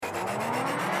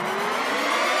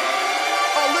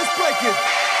fucking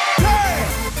damn!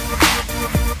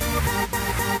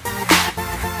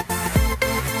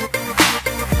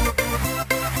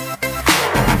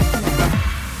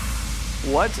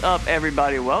 What's up,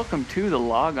 everybody? Welcome to the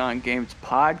Log On Games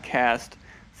podcast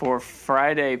for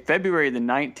Friday, February the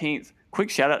 19th. Quick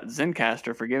shout out to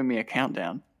Zencaster for giving me a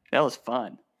countdown. That was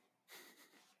fun.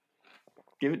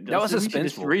 That was suspenseful.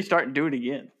 Just restart and do it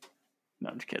again. No,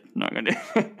 I'm just kidding. I'm not going to do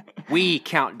it. We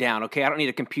count down, okay? I don't need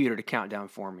a computer to count down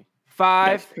for me.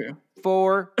 5,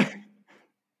 4.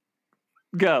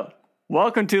 Go.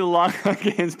 Welcome to the Log On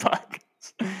Games podcast.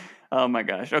 Oh, my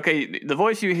gosh. Okay, the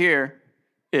voice you hear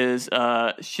is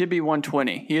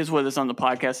Shibby120. He is with us on the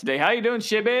podcast today. How you doing,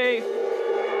 Shibby?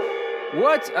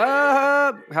 What's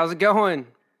up? How's it going?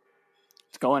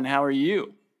 It's going. How are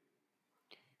you?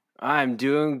 I'm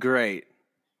doing great.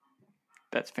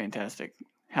 That's fantastic.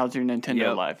 How's your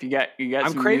Nintendo life? You got.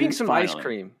 I'm craving some ice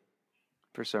cream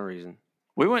for some reason.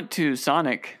 We went to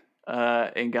Sonic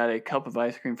and got a cup of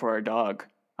ice cream for our dog.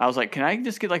 I was like, can I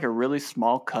just get like a really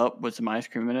small cup with some ice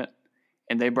cream in it?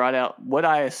 And they brought out what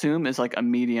I assume is like a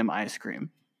medium ice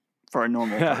cream for a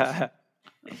normal person. I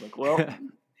was like, well,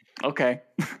 okay.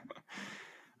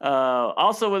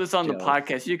 Also with us on the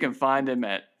podcast, you can find him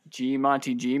at G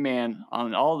Monty G Man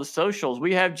on all the socials.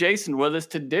 We have Jason with us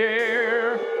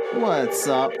today. What's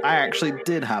up? I actually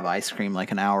did have ice cream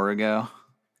like an hour ago.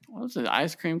 What was it?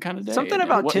 Ice cream kind of day? Something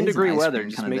about 10-degree weather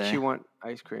just just makes you want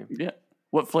ice cream. Yeah.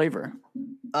 What flavor?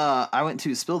 I went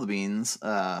to Spill the Beans,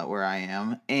 where I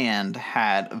am, and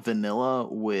had vanilla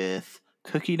with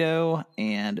cookie dough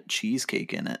and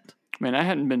cheesecake in it. Man, I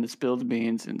hadn't been to Spill the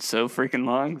Beans in so freaking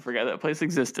long. Forgot that place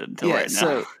existed until right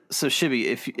now. So Shibby,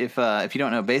 if you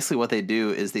don't know, basically what they do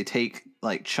is they take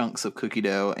like chunks of cookie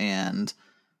dough and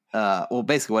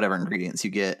basically whatever ingredients you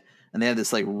get, and they have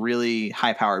this like really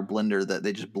high powered blender that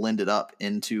they just blend it up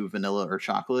into vanilla or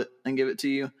chocolate and give it to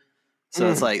you. So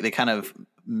it's like they kind of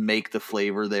make the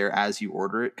flavor there as you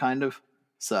order it, kind of.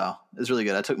 So it's really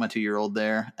good. I took my 2-year-old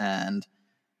there, and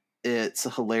it's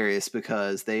hilarious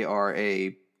because they are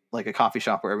a coffee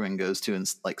shop where everyone goes to and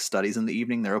like studies in the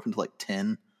evening. They're open to like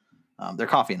 10. They're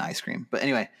coffee and ice cream. But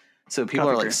anyway, so people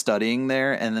are like studying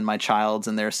there, and then my child's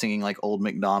in there singing like Old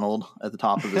MacDonald at the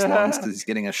top of his lungs because he's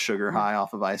getting a sugar high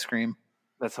off of ice cream.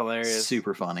 That's hilarious.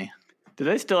 Super funny. Do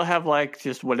they still have like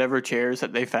just whatever chairs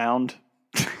that they found?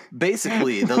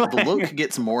 Basically, the look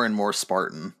gets more and more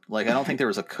Spartan. Like, I don't think there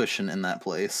was a cushion in that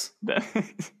place.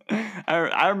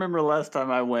 I remember last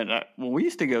time I went, we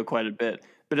used to go quite a bit,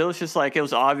 but it was just like, it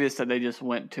was obvious that they just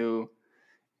went to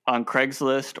on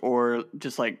Craigslist or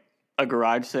just like a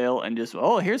garage sale and just,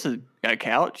 here's a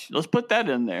couch. Let's put that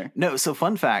in there. No, so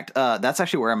fun fact, that's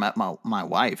actually where I met my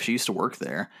wife. She used to work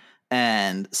there.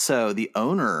 And so the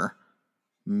owner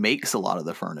makes a lot of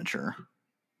the furniture.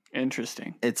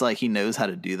 Interesting. It's like he knows how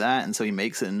to do that, and so he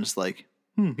makes it and just like,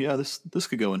 yeah, this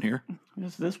could go in here.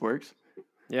 This works.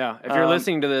 Yeah, if you're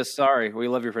listening to this, sorry, we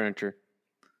love your furniture.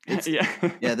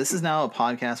 Yeah, this is now a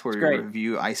podcast where we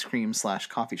review ice cream /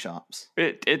 coffee shops.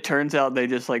 It turns out they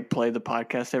just like play the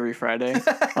podcast every Friday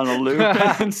on a loop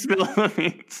and spill the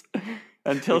beans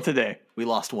until today. We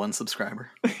lost one subscriber.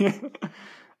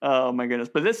 Oh my goodness.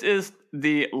 But this is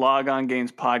the Log On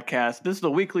Games podcast. This is the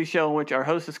weekly show in which our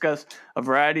hosts discuss a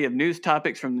variety of news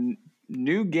topics from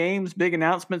new games, big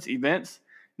announcements, events,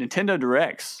 Nintendo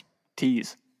Directs,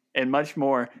 teas, and much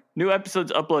more. New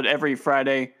episodes upload every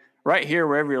Friday right here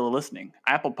wherever you're listening.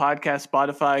 Apple Podcasts,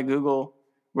 Spotify, Google.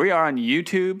 We are on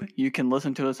YouTube. You can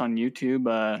listen to us on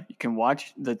YouTube. You can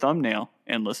watch the thumbnail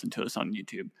and listen to us on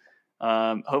YouTube.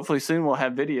 Hopefully soon we'll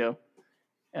have video.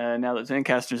 Now that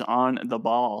Zencaster's on the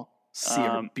ball. See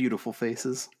our beautiful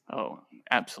faces. Oh,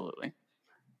 absolutely.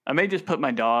 I may just put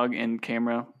my dog in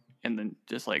camera and then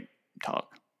just like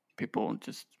talk. People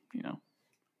just,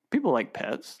 people like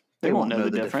pets. They won't know the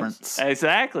difference.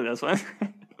 Exactly. That's what.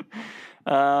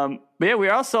 But yeah,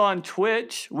 we're also on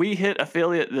Twitch. We hit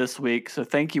affiliate this week. So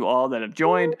thank you all that have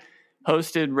joined,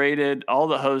 hosted, rated. All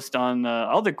the hosts on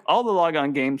all the Log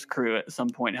On Games crew at some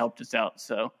point helped us out.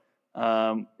 So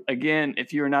again,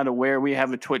 if you are not aware, we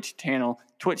have a Twitch channel,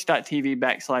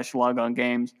 twitch.tv/Log On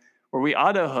Games, where we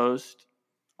auto host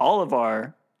all of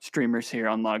our streamers here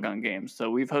on Log On Games. So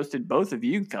we've hosted both of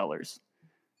you fellers.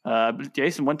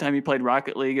 Jason, one time you played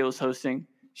Rocket League, it was hosting.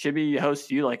 Shibby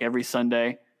hosts you like every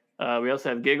Sunday. We also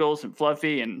have Giggles and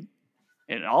Fluffy and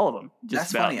all of them.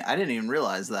 That's funny. I didn't even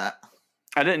realize that.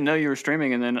 I didn't know you were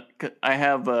streaming, and then I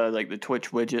have like the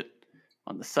Twitch widget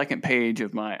on the second page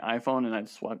of my iPhone, and I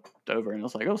swapped over, and it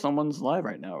was like, someone's live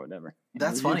right now or whatever.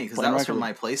 That's funny, because that was from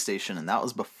my PlayStation, and that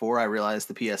was before I realized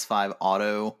the PS5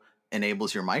 auto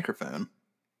enables your microphone.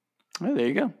 Oh, there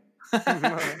you go.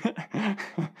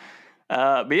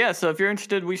 But yeah, so if you're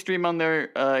interested, we stream on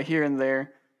there here and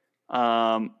there.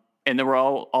 And then we're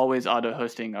always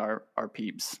auto-hosting our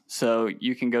peeps. So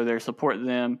you can go there, support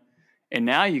them, and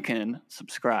now you can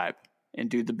subscribe and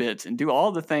do the bits and do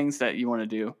all the things that you want to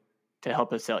do to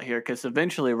help us out here, because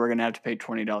eventually we're going to have to pay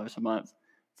 $20 a month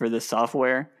for this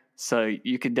software. So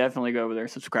you could definitely go over there,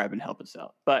 subscribe, and help us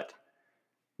out. But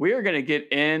we are going to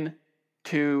get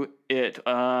into it.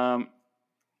 I'm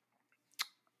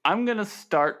going to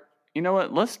start. You know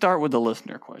what? Let's start with the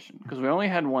listener question, because we only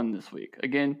had one this week.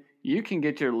 Again, you can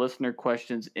get your listener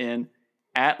questions in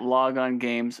at Log On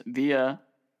Games via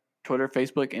Twitter,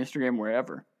 Facebook, Instagram,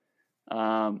 wherever.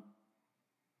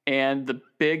 And the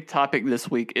big topic this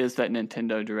week is that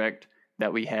Nintendo Direct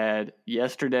that we had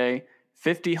yesterday.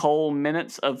 50 whole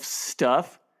minutes of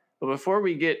stuff. But before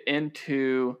we get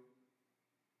into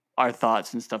our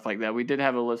thoughts and stuff like that, we did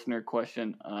have a listener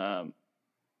question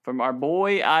from our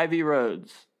boy Ivy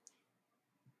Rhodes,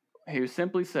 who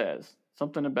simply says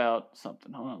something about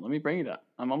something. Hold on, let me bring it up.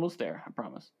 I'm almost there, I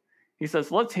promise. He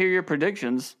says, let's hear your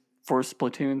predictions for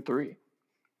Splatoon 3.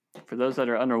 For those that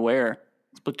are unaware,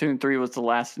 Splatoon 3 was the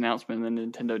last announcement in the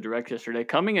Nintendo Direct yesterday,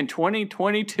 coming in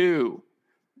 2022.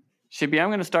 Shibby, I'm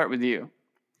going to start with you.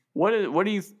 What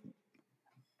do you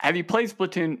have you played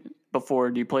Splatoon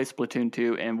before? Do you play Splatoon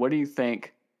 2? And what do you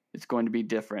think is going to be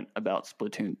different about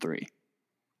Splatoon 3?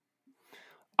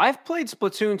 I've played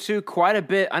Splatoon 2 quite a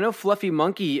bit. I know Fluffy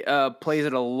Monkey plays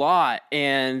it a lot,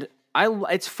 and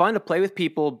it's fun to play with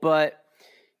people, but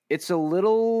it's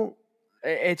really,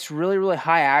 really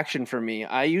high action for me.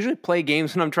 I usually play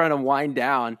games when I'm trying to wind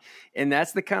down, and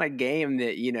that's the kind of game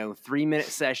that, 3-minute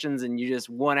sessions and you just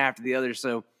one after the other.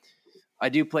 So I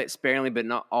do play it sparingly, but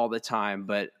not all the time.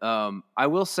 But I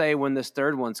will say when this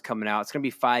third one's coming out, it's going to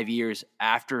be 5 years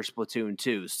after Splatoon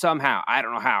 2. Somehow. I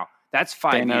don't know how. That's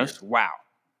 5 years. Wow.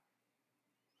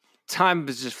 Time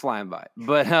is just flying by.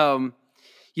 But,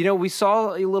 we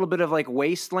saw a little bit of like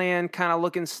Wasteland kind of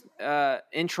looking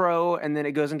intro, and then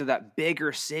it goes into that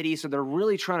bigger city. So they're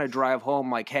really trying to drive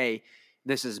home like, hey,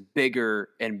 this is bigger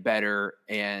and better.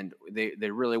 And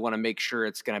they really want to make sure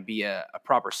it's going to be a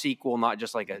proper sequel, not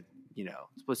just like a,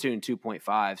 Splatoon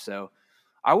 2.5. So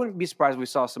I wouldn't be surprised if we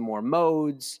saw some more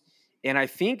modes. And I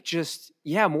think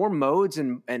more modes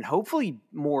and hopefully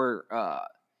more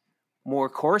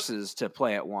courses to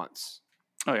play at once.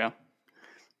 Oh, yeah.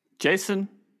 Jason,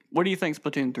 what do you think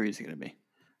Splatoon 3 is going to be?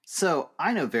 So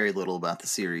I know very little about the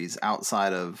series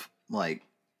outside of like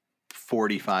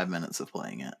 45 minutes of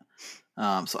playing it.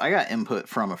 So I got input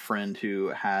from a friend who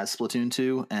has Splatoon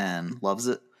 2 and loves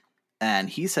it. And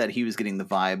he said he was getting the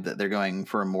vibe that they're going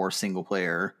for a more single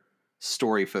player,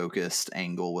 story focused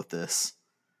angle with this.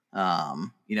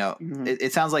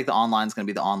 It sounds like the online is going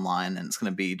to be the online, and it's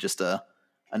going to be just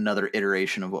another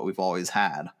iteration of what we've always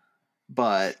had.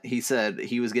 But he said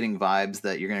he was getting vibes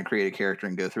that you're going to create a character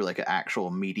and go through like an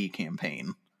actual meaty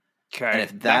campaign. Okay. And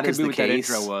if that is the case,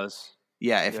 that intro was.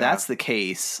 Yeah, if that's the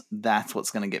case, that's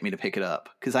what's going to get me to pick it up.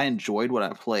 Because I enjoyed what I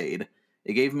played.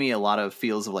 It gave me a lot of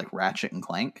feels of like Ratchet and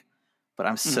Clank. But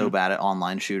I'm so bad at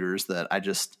online shooters that I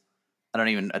don't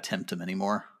even attempt them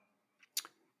anymore.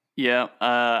 Yeah,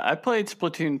 I played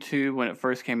Splatoon 2 when it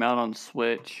first came out on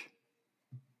Switch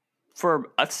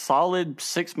for a solid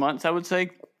 6 months, I would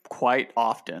say, quite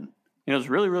often. It was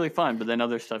really, really fun, but then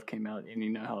other stuff came out, and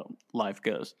you know how life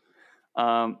goes.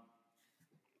 I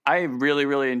really,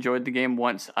 really enjoyed the game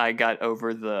once I got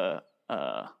over the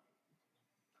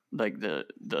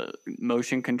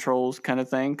motion controls kind of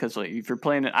thing, because like if you're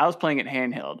playing it, I was playing it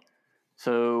handheld,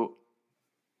 so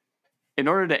in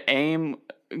order to aim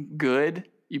good,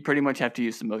 you pretty much have to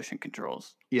use the motion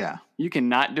controls. Yeah, you can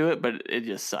not do it, but it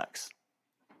just sucks.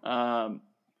 So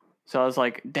I was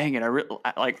like, dang it,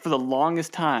 I for the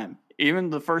longest time, even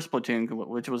the first Splatoon,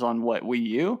 which was on Wii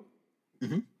U,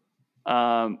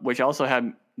 which also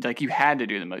had you had to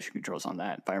do the motion controls on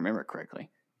that, if I remember correctly.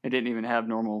 It didn't even have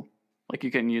normal. Like,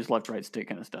 you couldn't use left, right stick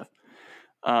kind of stuff.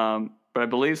 But I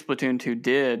believe Splatoon 2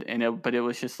 did, but it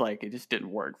was just like, it just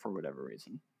didn't work for whatever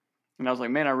reason. And I was like,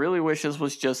 man, I really wish this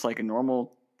was just like a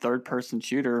normal third-person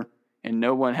shooter and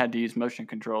no one had to use motion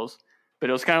controls. But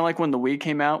it was kind of like when the Wii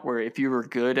came out, where if you were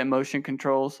good at motion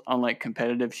controls on like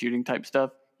competitive shooting type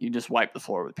stuff, you just wipe the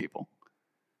floor with people.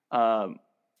 So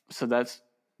that's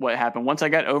what happened. Once I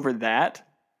got over that,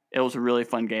 it was a really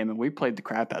fun game, and we played the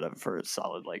crap out of it for a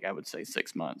solid, I would say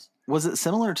 6 months. Was it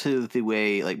similar to the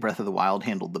way like Breath of the Wild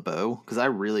handled the bow? Because I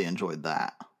really enjoyed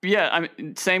that. Yeah, I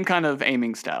mean, same kind of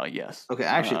aiming style, yes. Okay,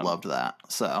 I actually loved that,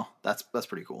 so that's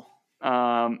pretty cool.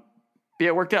 Yeah,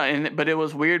 it worked out, but it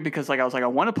was weird because I was like, I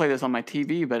want to play this on my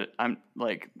TV, but I'm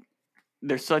like,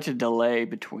 there's such a delay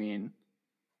between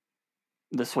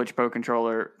the Switch Pro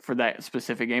controller for that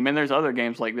specific game. And there's other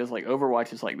games like this, like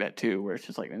Overwatch is like that too, where it's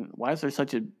just like, why is there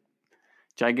such a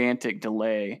gigantic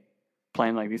delay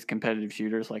playing like these competitive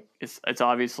shooters? Like it's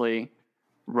obviously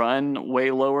run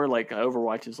way lower. Like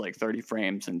Overwatch is like 30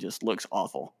 frames and just looks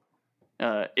awful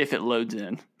if it loads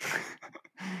in,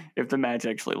 if the match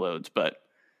actually loads. But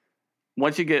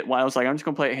once you get, I was like, I'm just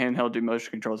going to play it handheld, do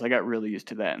motion controls. I got really used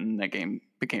to that, and that game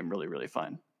became really, really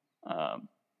fun.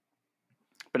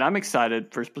 But I'm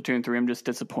excited for Splatoon 3. I'm just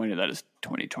disappointed that it's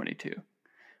 2022.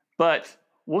 But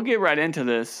we'll get right into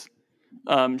this.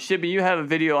 Shibby, you have a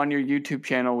video on your YouTube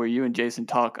channel where you and Jason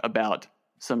talk about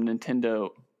some Nintendo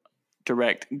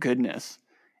Direct goodness.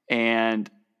 And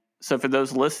so for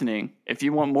those listening, if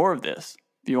you want more of this,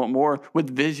 if you want more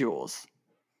with visuals,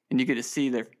 and you get to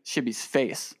see Shibby's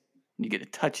face, and you get to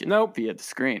touch it via the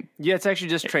screen. Yeah, it's actually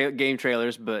just game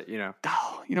trailers, but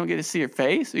Oh, you don't get to see her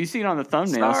face? You see it on the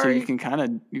thumbnail, so you can kind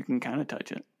of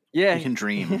touch it. Yeah. You can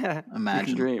dream. Yeah. Imagine.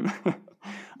 You can dream.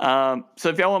 So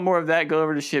if y'all want more of that, go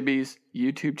over to Shibby's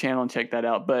YouTube channel and check that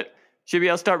out. But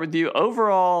Shibby, I'll start with you.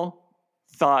 Overall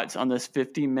thoughts on this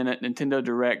 50-minute Nintendo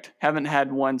Direct. Haven't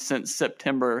had one since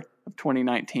September of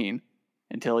 2019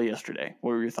 until yesterday.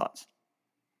 What were your thoughts?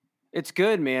 It's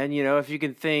good, man. If you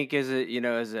can think, is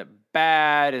it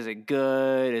bad? Is it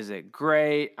good? Is it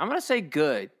great? I'm going to say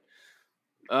good.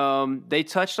 They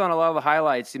touched on a lot of the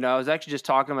highlights. I was actually just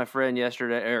talking to my friend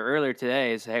earlier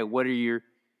today. Is, hey, what are your,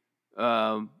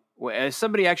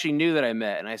 somebody actually knew that I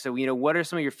met. And I said, well, what are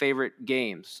some of your favorite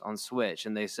games on Switch?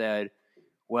 And they said,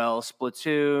 well,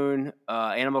 Splatoon,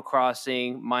 Animal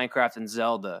Crossing, Minecraft, and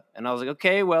Zelda. And I was like,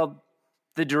 okay, well,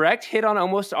 the Direct hit on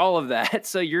almost all of that.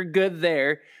 So you're good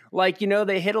there. Like,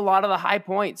 they hit a lot of the high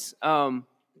points. And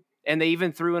they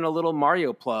even threw in a little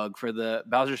Mario plug for the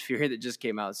Bowser's Fury that just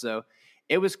came out. So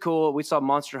it was cool. We saw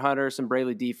Monster Hunter, some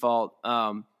Bravely Default.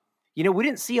 We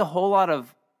didn't see a whole lot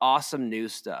of awesome new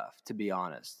stuff, to be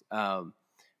honest.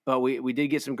 But we did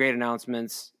get some great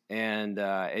announcements, and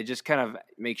it just kind of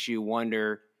makes you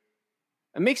wonder.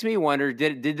 It makes me wonder,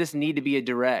 did this need to be a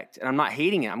Direct? And I'm not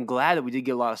hating it. I'm glad that we did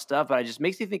get a lot of stuff, but it just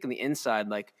makes me think on the inside,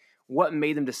 like, what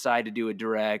made them decide to do a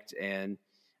Direct, and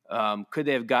could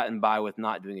they have gotten by with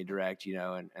not doing a Direct,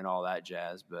 and all that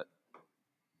jazz. But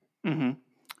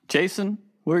Jason,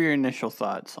 what are your initial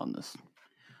thoughts on this?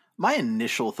 My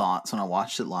initial thoughts when I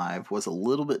watched it live was a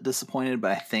little bit disappointed,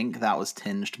 but I think that was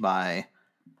tinged by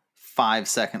 5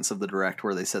 seconds of the Direct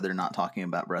where they said they're not talking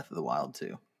about Breath of the Wild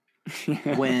 2.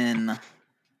 When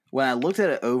I looked at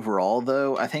it overall,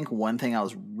 though, I think one thing I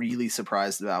was really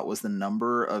surprised about was the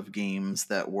number of games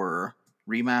that were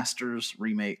remasters,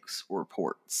 remakes, or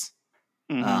ports.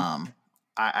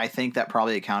 I think that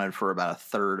probably accounted for about a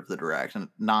third of the Direct, and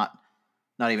not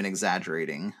even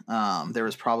exaggerating. There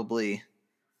was probably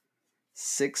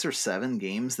 6 or 7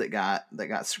 games that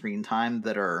got screen time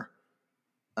that are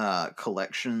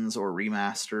collections or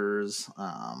remasters.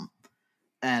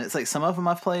 And it's like some of them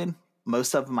I've played,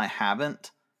 most of them I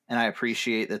haven't. And I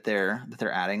appreciate that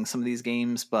they're adding some of these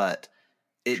games, but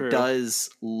it does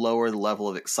lower the level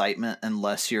of excitement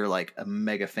unless you're like a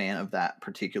mega fan of that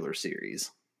particular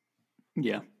series.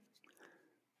 Yeah.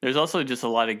 There's also just a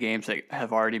lot of games that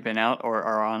have already been out or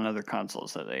are on other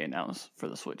consoles that they announced for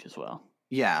the Switch as well.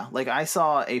 Yeah, like I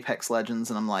saw Apex Legends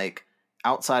and I'm like,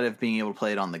 outside of being able to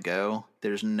play it on the go,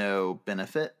 there's no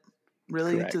benefit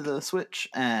really to the Switch.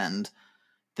 And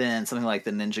then something like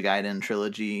the Ninja Gaiden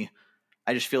trilogy,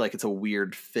 I just feel like it's a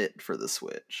weird fit for the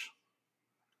Switch.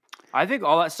 I think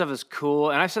all that stuff is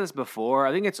cool, and I've said this before.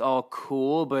 I think it's all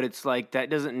cool, but it's like that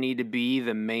doesn't need to be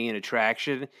the main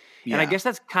attraction. Yeah. And I guess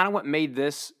that's kind of what made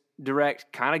this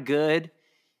Direct kind of good,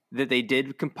 that they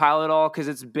did compile it all, because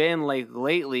it's been like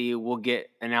lately we'll get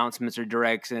announcements or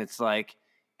Directs, and it's like,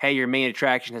 hey, your main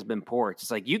attraction has been ports.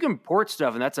 It's like, you can port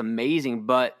stuff, and that's amazing,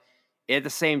 but at the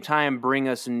same time, bring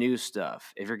us new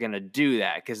stuff if you're going to do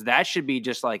that, because that should be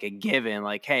just like a given.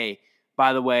 Like, hey,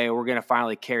 by the way, we're going to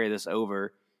finally carry this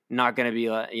over. Not going to be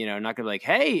like, not going to be like,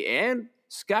 hey, and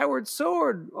Skyward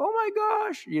Sword. Oh my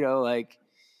gosh.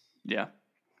 Yeah.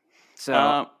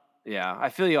 So, yeah, I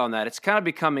feel you on that. It's kind of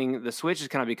becoming, the Switch is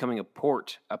kind of becoming a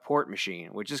port machine,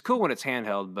 which is cool when it's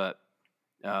handheld, but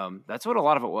that's what a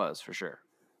lot of it was for sure.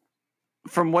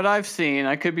 From what I've seen,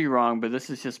 I could be wrong, but this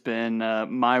has just been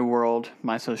my world,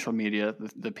 my social media,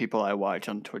 the people I watch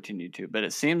on Twitch and YouTube. But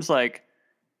it seems like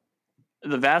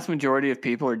the vast majority of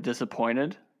people are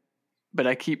disappointed, but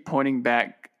I keep pointing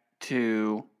back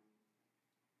to,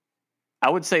 I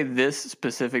would say this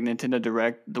specific Nintendo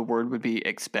Direct, the word would be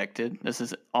expected. This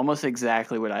is almost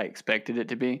exactly what I expected it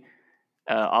to be.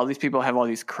 All these people have all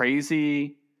these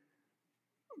crazy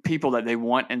people that they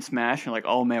want in Smash. And like,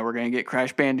 oh man, we're gonna get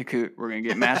Crash Bandicoot, we're gonna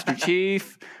get Master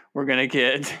Chief, we're gonna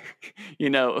get,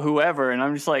 whoever. And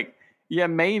I'm just like, yeah,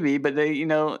 maybe, but they,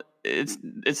 it's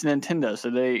Nintendo,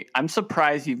 so I'm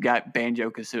surprised you've got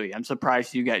Banjo-Kazooie. I'm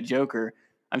surprised you got Joker.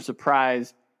 I'm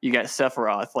surprised you got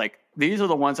Sephiroth. Like, these are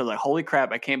the ones that are like, holy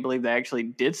crap, I can't believe they actually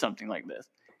did something like this.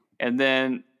 And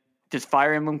then just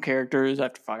Fire Emblem characters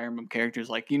after Fire Emblem characters,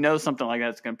 like, something like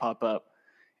that's going to pop up.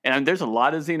 And there's a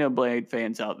lot of Xenoblade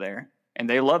fans out there, and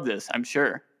they love this, I'm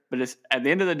sure. But it's at the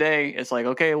end of the day, it's like,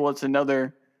 okay, well, it's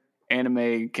another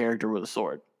anime character with a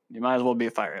sword. You might as well be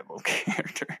a Fire Emblem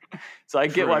character. So I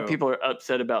get why people are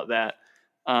upset about that.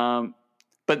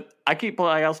 But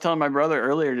I was telling my brother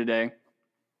earlier today,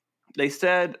 they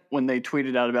said when they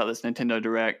tweeted out about this Nintendo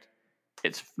Direct,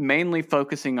 it's mainly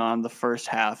focusing on the first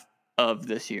half of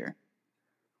this year,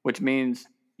 which means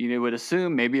you would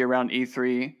assume maybe around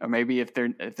E3, or maybe if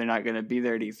they're not going to be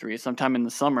there at E3, sometime in the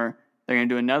summer, they're going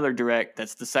to do another Direct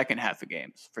that's the second half of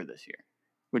games for this year,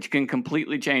 which can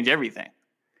completely change everything.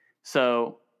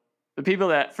 So for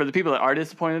the people that are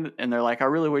disappointed and they're like, I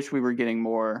really wish we were getting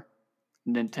more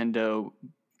Nintendo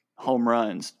home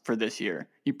runs for this year,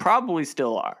 you probably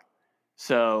still are.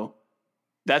 So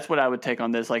that's what I would take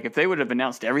on this. Like, if they would have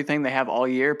announced everything they have all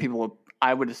year,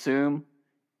 I would assume,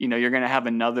 you're going to have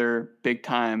another big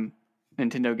time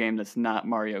Nintendo game that's not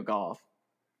Mario Golf.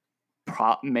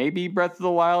 Maybe Breath of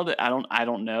the Wild. I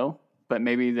don't know, but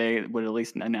maybe they would at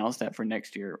least announce that for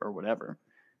next year or whatever.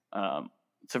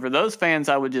 So for those fans,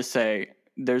 I would just say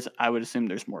I would assume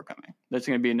there's more coming. There's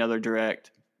going to be another Direct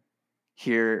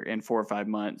here in 4 or 5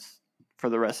 months for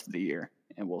the rest of the year,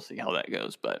 and we'll see how that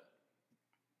goes. But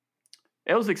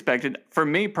it was expected. For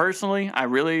me personally, I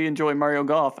really enjoy Mario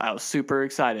Golf. I was super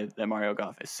excited that Mario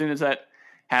Golf. As soon as that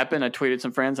happened, I tweeted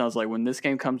some friends. I was like, when this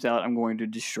game comes out, I'm going to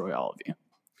destroy all of you.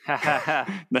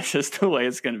 That's just the way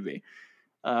it's going to be.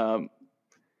 And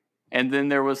then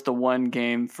there was the one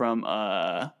game from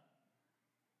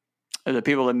the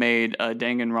people that made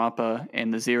Danganronpa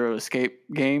and the Zero Escape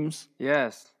games.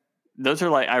 Yes. Those are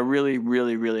like, I really,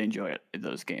 really, really enjoy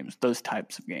those games, those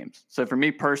types of games. So for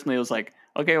me personally, it was like,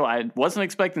 okay, well, I wasn't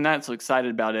expecting that, so excited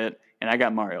about it, and I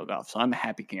got Mario Golf, so I'm a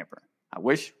happy camper. I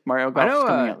wish Mario Golf was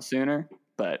coming out sooner,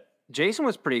 but Jason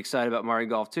was pretty excited about Mario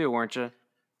Golf too, weren't you?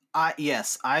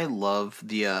 Yes, I love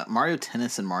the Mario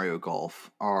Tennis and Mario Golf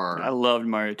I loved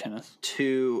Mario Tennis.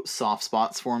 2 soft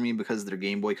spots for me because their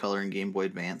Game Boy Color and Game Boy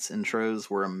Advance intros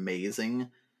were amazing,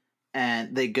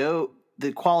 and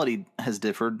the quality has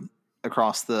differed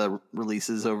across the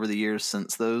releases over the years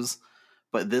since those,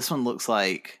 but this one looks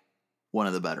like one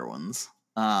of the better ones.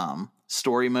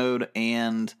 Story mode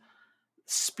and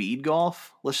speed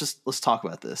golf. Let's talk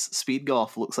about this. Speed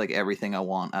golf looks like everything I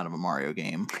want out of a Mario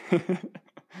game.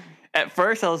 At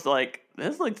first I was like,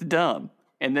 this looks dumb.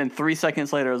 And then 3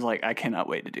 seconds later I was like, I cannot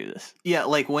wait to do this. Yeah,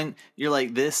 like when you're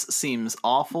like, this seems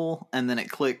awful, and then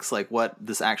it clicks, like what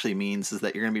this actually means is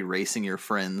that you're going to be racing your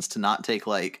friends to not take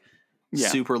like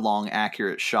super long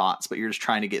accurate shots, but you're just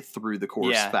trying to get through the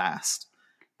course fast.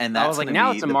 And that's like,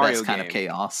 now it's a Mario best kind of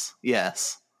chaos.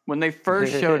 Yes. When they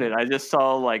first showed it, I just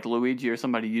saw like Luigi or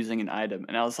somebody using an item,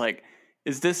 and I was like,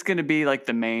 is this going to be like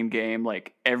the main game?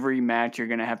 Like every match you're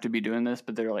going to have to be doing this?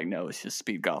 But they're like, no, it's just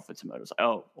speed golf. It's a mode. I was like,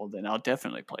 oh, well then I'll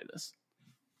definitely play this.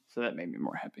 So that made me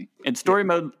more happy. In story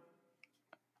mode,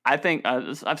 I think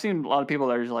I've seen a lot of people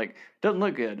that are just like, doesn't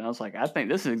look good. And I was like, I think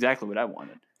this is exactly what I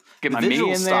wanted. Get my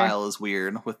visual Mii in style there. Is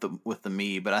weird with the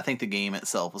Mii, but I think the game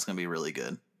itself is going to be really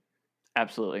good.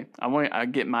 Absolutely. I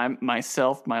get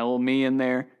myself, my little Mii in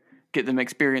there, get them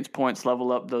experience points,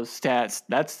 level up those stats.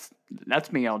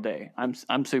 That's me all day.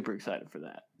 I'm super excited for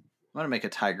that. I'm going to make a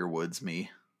Tiger Woods Mii.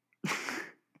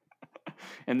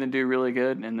 And then do really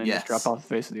good and then just drop off the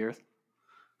face of the earth.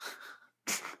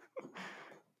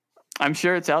 I'm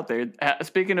sure it's out there.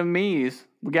 Speaking of Mii's,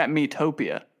 we got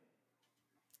Miitopia.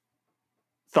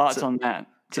 Thoughts on that?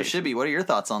 So Shibby, what are your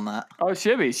thoughts on that? Oh,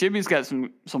 Shibby's got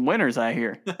some winners, I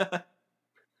hear. The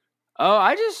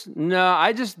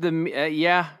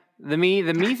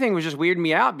Mii thing was just weirding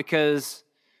me out because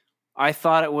I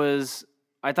thought it was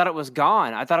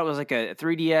gone. I thought it was like a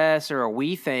 3DS or a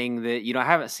Wii thing that I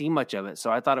haven't seen much of it.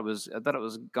 So I thought it was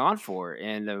gone for,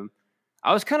 and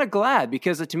I was kind of glad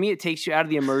because to me it takes you out of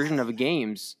the immersion of the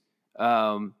games.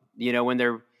 When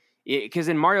they're because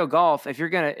in Mario Golf, if you're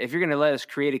gonna let us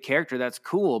create a character, that's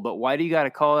cool. But why do you got to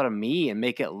call it a Mii and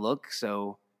make it look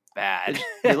so bad?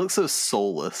 It looks so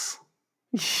soulless.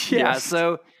 Yeah. Yes.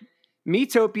 So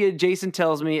Miitopia, Jason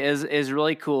tells me, is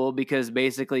really cool because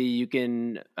basically you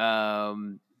can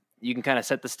kind of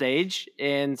set the stage,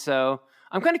 and so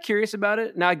I'm kind of curious about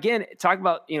it. Now, again, talk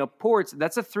about, ports.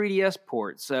 That's a 3DS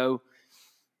port. So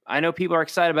I know people are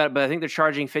excited about it, but I think they're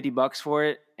charging $50 for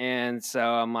it. And so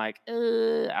I'm like,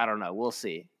 I don't know. We'll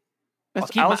see.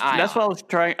 That's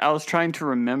what I was trying to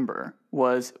remember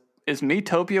is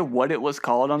Miitopia what it was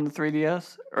called on the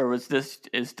 3DS? Or is this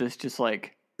just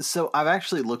like... So I've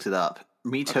actually looked it up.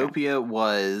 Miitopia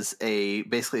was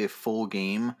basically a full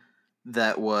game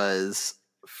that was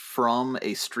from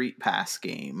a Street Pass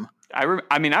game. I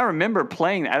remember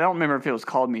playing. I don't remember if it was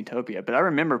called Miitopia, but I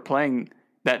remember playing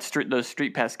those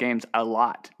Street Pass games a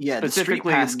lot. Yeah, the Street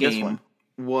Pass game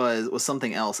was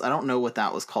something else. I don't know what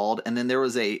that was called. And then there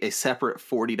was a separate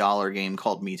 $40 game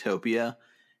called Miitopia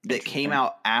that came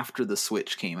out after the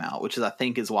Switch came out, which I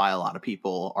think is why a lot of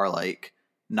people are like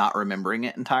not remembering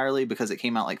it entirely, because it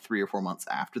came out like 3 or 4 months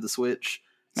after the Switch.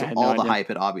 So all the hype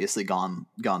had obviously gone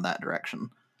that direction.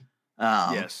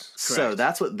 Yes. So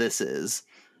that's what this is.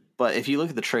 But if you look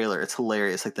at the trailer, it's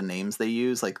hilarious. Like the names they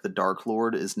use, like the Dark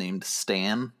Lord is named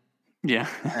Stan. Yeah.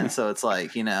 And so it's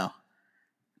like, you're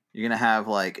going to have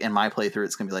like, in my playthrough,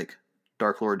 it's going to be like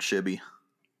Dark Lord Shibby.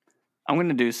 I'm going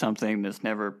to do something that's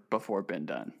never before been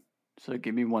done. So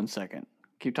give me 1 second.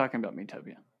 Keep talking about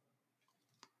Miitopia.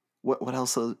 What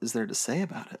else is there to say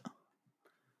about it?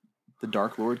 The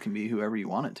Dark Lord can be whoever you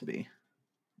want it to be.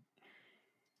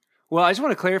 Well, I just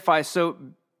want to clarify. So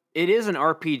it is an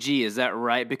RPG, is that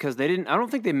right? Because I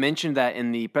don't think they mentioned that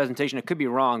in the presentation. I could be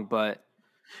wrong, but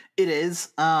it is.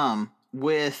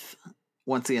 With,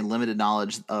 once again, limited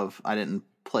knowledge of, I didn't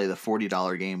play the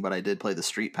 $40 game, but I did play the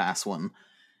Street Pass one.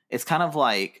 It's kind of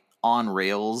like on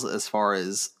rails as far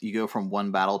as you go from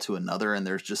one battle to another, and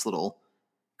there's just little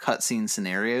cutscene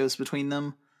scenarios between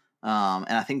them. And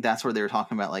I think that's where they were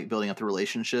talking about like building up the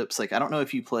relationships. Like, I don't know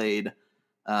if you played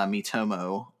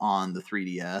Miitomo on the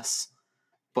 3DS,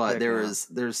 but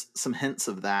there's some hints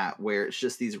of that where it's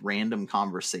just these random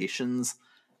conversations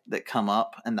that come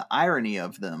up, and the irony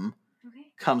of them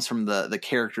comes from the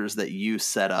characters that you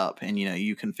set up and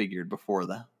you configured before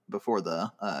the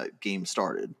game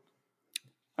started.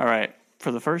 All right,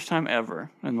 for the first time ever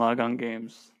in Logon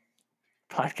Games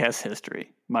podcast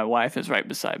history, my wife is right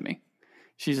beside me.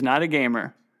 She's not a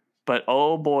gamer, but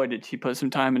oh boy, did she put some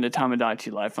time into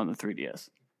Tamagotchi Life on the 3DS.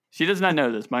 She does not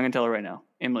know this, but I'm going to tell her right now.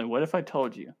 Emily, what if I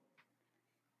told you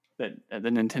that at the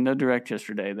Nintendo Direct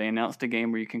yesterday, they announced a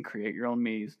game where you can create your own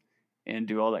Miis and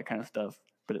do all that kind of stuff,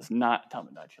 but it's not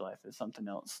Tamagotchi Life. It's something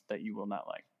else that you will not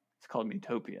like. It's called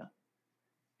Miitopia.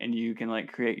 And you can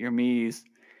like create your Miis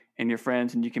and your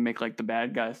friends, and you can make like the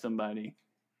bad guy somebody,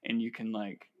 and you can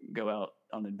like go out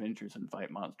on adventures and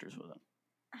fight monsters with them.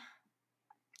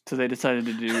 So they decided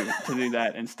to do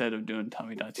that instead of doing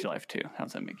Tamagotchi Life 2. How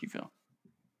does that make you feel?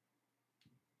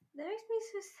 That makes me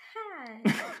so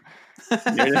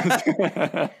sad.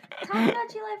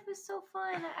 Tamagotchi Life was so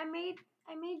fun. I made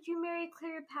you marry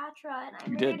Cleopatra, and I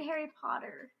married Harry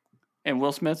Potter. And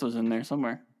Will Smith was in there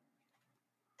somewhere.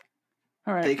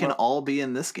 All right, they can all be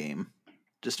in this game,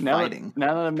 just fighting.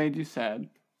 Now that I've made you sad,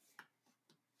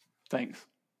 thanks.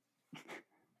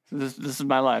 This is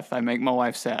my life. I make my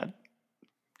wife sad.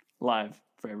 Live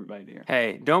for everybody to hear.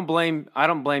 Hey, I don't blame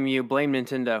you. Blame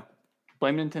Nintendo.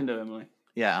 Blame Nintendo, Emily.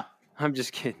 Yeah. I'm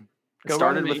just kidding. It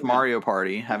started with Mario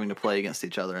Party, having to play against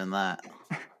each other in that.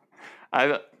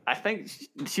 I think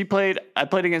I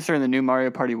played against her in the new Mario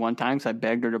Party one time because I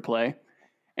begged her to play.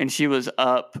 And she was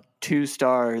up 2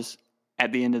 stars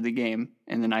at the end of the game.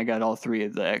 And then I got all 3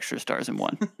 of the extra stars in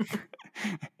one.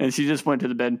 And she just went to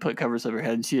the bed and put covers over her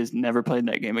head. And she has never played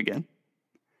that game again.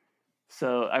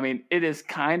 So, I mean, it is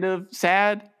kind of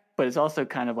sad, but it's also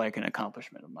kind of like an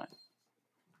accomplishment of mine.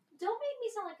 Don't make me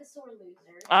sound like a sore loser.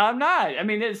 I'm not. I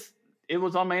mean, it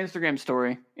was on my Instagram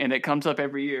story, and it comes up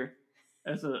every year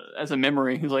as a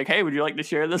memory. He's like, "Hey, would you like to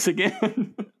share this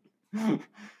again?" I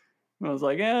was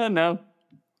like, "Yeah, no."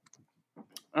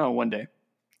 Oh, one day.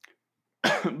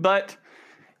 But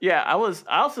yeah, I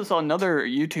also saw another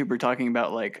YouTuber talking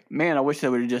about like, man, I wish they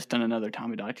would have just done another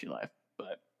Tamagotchi Life,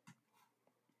 but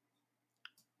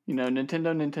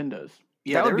Nintendo's.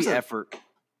 Yeah, that would be effort.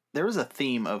 There was a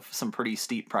theme of some pretty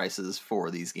steep prices for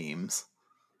these games.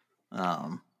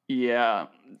 Yeah.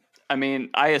 I mean,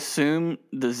 I assume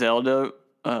the Zelda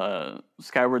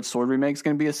Skyward Sword remake is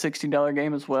going to be a $60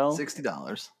 game as well.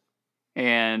 $60.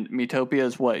 And Miitopia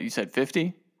is what? You said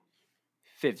 50?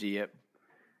 50, yep.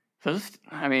 So it's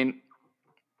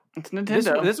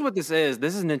Nintendo. This is what this is.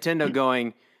 This is Nintendo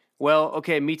going, well,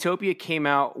 okay, Miitopia came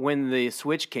out when the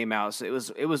Switch came out, so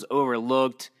it was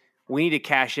overlooked. We need to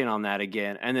cash in on that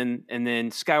again. And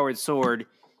then Skyward Sword,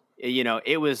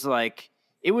 it was like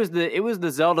it was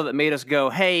the Zelda that made us go,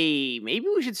 hey, maybe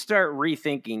we should start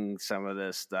rethinking some of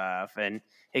this stuff. And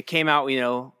it came out,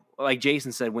 like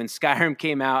Jason said, when Skyrim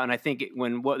came out, and I think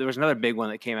there was another big one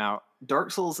that came out.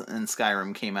 Dark Souls and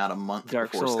Skyrim came out a month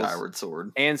before Skyward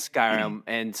Sword. And Skyrim.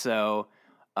 And so,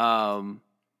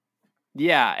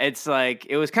 yeah, it's like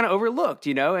it was kind of overlooked,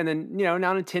 and then, now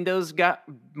Nintendo's got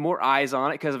more eyes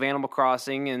on it because of Animal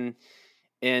Crossing and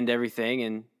everything.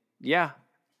 And yeah,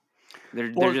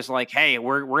 they're just like, hey,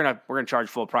 we're gonna charge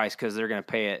full price because they're gonna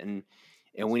pay it, and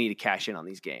we need to cash in on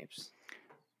these games.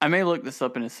 I may look this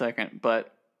up in a second,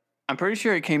 but I'm pretty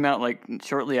sure it came out like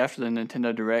shortly after the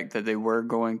Nintendo Direct that they were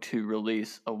going to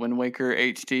release a Wind Waker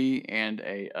HD and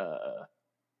the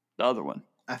other one.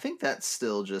 I think that's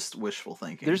still just wishful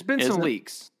thinking. There's been some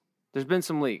leaks.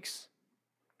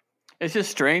 It's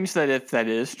just strange that if that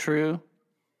is true,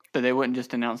 that they wouldn't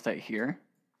just announce that here.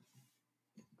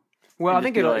 Well, I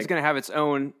think it's going to have its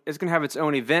own. It's going to have its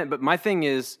own event. But my thing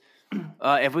is,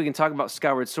 if we can talk about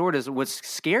Skyward Sword, is what's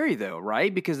scary though,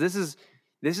 right? Because this is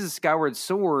Skyward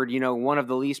Sword. One of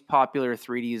the least popular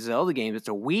 3D Zelda games. It's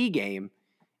a Wii game,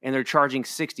 and they're charging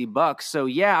 $60. So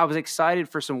yeah, I was excited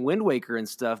for some Wind Waker and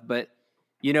stuff. But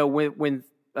when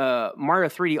Mario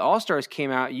 3D All Stars came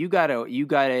out, you got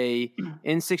a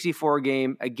N64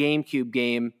 game, a GameCube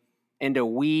game, and a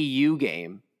Wii U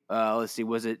game. Let's see,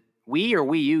 was it Wii or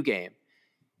Wii U game?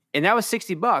 And that was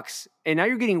 $60. And now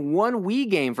you're getting one Wii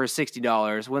game for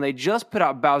 $60 when they just put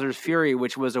out Bowser's Fury,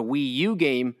 which was a Wii U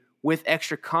game with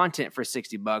extra content for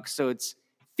 $60. So it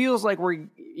feels like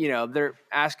they're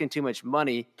asking too much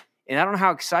money. And I don't know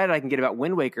how excited I can get about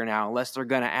Wind Waker now, unless they're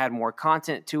going to add more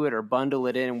content to it or bundle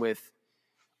it in with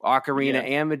Ocarina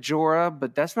and Majora.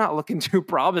 But that's not looking too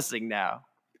promising now.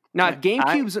 Now,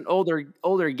 GameCube's an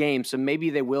older game, so maybe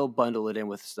they will bundle it in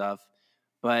with stuff.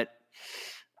 But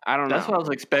I don't know. That's what I was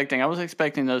expecting. I was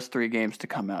expecting those 3 games to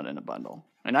come out in a bundle.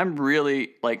 And I'm really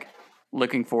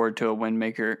looking forward to a Wind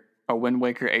Waker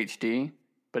HD.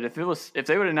 But if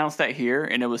they would announce that here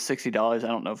and it was $60, I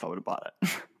don't know if I would have bought it.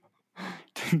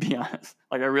 To be honest.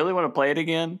 I really want to play it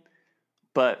again,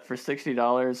 but for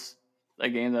 $60, a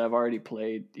game that I've already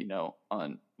played,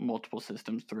 on multiple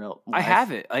systems throughout life. I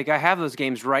have it. I have those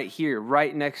games right here,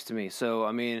 right next to me. So,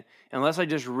 I mean, unless I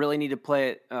just really need to play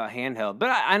it handheld. But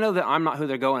I know that I'm not who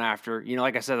they're going after.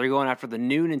 Like I said, they're going after the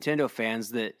new Nintendo fans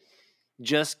that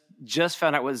just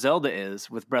found out what Zelda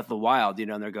is with Breath of the Wild,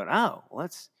 and they're going, oh,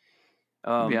 let's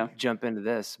jump into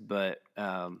this. But,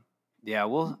 yeah,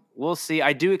 we'll see.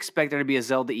 I do expect there to be a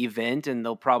Zelda event, and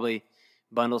they'll probably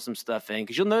bundle some stuff in,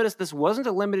 because you'll notice this wasn't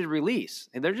a limited release,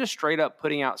 and they're just straight up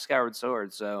putting out Skyward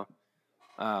Sword. So,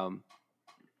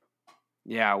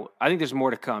 yeah, I think there's more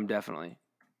to come. Definitely.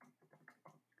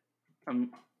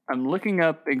 I'm looking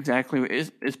up exactly.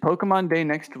 Is Pokemon Day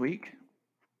next week?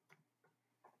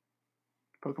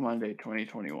 Pokemon Day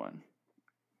 2021.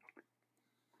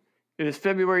 It is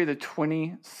February the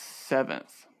 27th.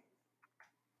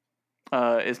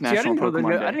 Is National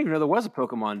Pokemon Day. I didn't even know there was a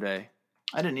Pokemon Day.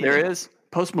 I didn't either. There is.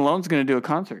 Post Malone's going to do a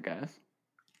concert, guys.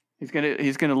 He's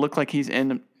gonna look like he's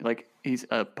he's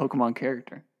a Pokemon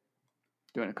character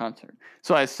doing a concert.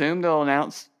 So I assume they'll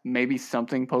announce maybe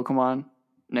something Pokemon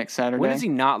next Saturday. When does he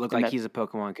not look like he's a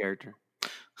Pokemon character?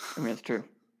 I mean, it's true.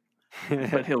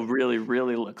 But he'll really,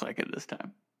 really look like it this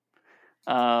time.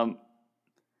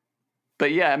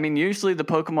 But yeah, I mean, usually the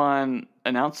Pokemon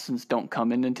announcements don't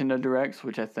come in Nintendo Directs,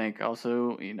 which I think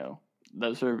also,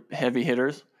 those are heavy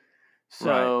hitters.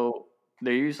 So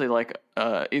they're usually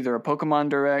either a Pokemon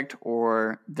Direct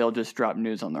or they'll just drop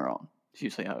news on their own. It's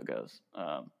usually how it goes.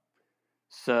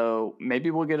 So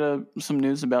maybe we'll get some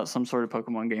news about some sort of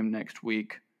Pokemon game next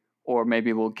week, or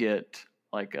maybe we'll get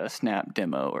a Snap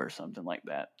demo or something like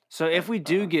that. So if we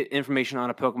do get information on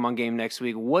a Pokemon game next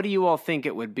week, what do you all think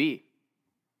it would be?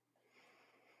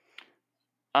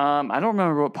 I don't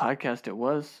remember what podcast it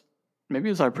was. Maybe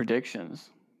it was our predictions.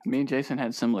 Me and Jason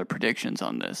had similar predictions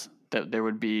on this, that there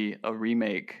would be a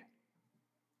remake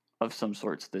of some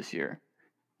sorts this year.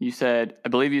 I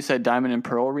believe you said Diamond and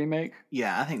Pearl remake?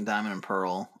 Yeah, I think Diamond and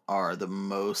Pearl are the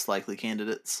most likely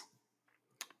candidates.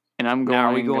 And I'm going. Now,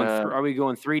 are we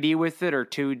going 3D with it, or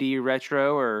 2D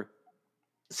retro, or?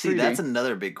 See, 3D? That's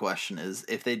another big question. Is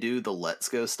if they do the Let's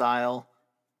Go style,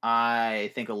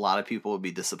 I think a lot of people would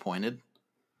be disappointed.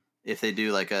 If they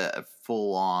do a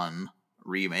full-on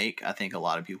remake, I think a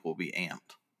lot of people will be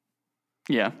amped.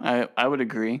 Yeah, I would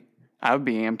agree. I would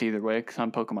be amped either way because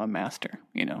I'm Pokemon Master.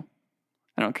 I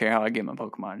don't care how I get my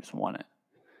Pokemon; I just want it.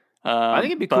 I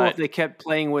think it'd be cool if they kept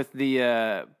playing with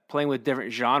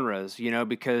different genres.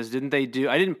 Because didn't they do?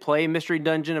 I didn't play Mystery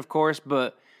Dungeon, of course,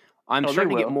 but I'm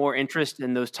starting to get more interest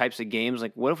in those types of games.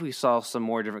 Like, what if we saw some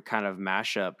more different kind of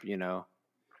mashup,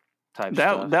 type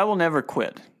stuff? That will never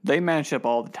quit. They mash up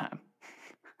all the time.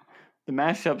 The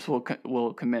mashups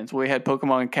will commence. We had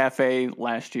Pokemon Cafe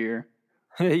last year.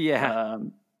 Yeah.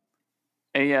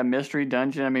 And yeah, Mystery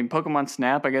Dungeon. I mean, Pokemon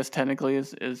Snap, I guess technically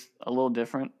is a little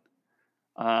different.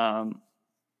 But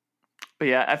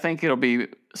yeah, I think it'll be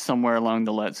somewhere along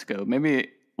the Let's Go, maybe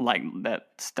like that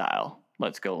style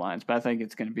Let's Go lines. But I think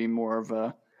it's going to be more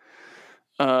of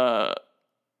a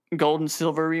Gold and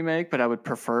Silver remake. But I would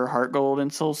prefer Heart Gold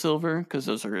and Soul Silver because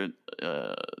those are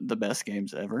the best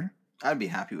games ever. I'd be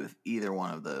happy with either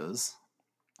one of those.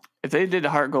 If they did the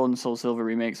Heart Gold and Soul Silver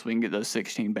remakes, we can get those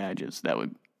 16 badges. That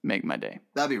would make my day.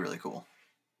 That'd be really cool.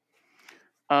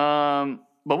 But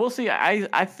we'll see.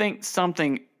 I think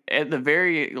something at the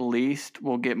very least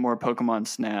we'll get more Pokemon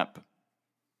Snap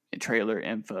trailer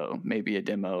info, maybe a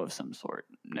demo of some sort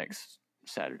next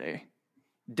Saturday.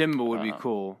 Demo would be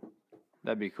cool.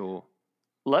 That'd be cool.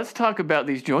 Let's talk about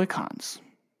these Joy-Cons.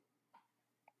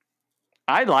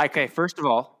 I like. Okay, first of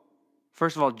all,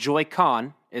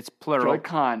 Joy-Con. It's plural.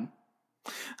 Joy-Con.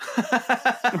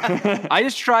 I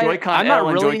just tried. Joy-Con I'm L not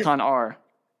and really. Joy-Con R.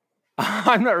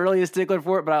 I'm not really a stickler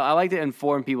for it, but I like to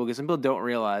inform people because some people don't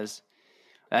realize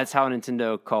that's how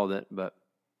Nintendo called it. But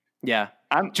yeah,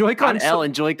 Joy-Con L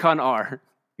and Joy-Con R.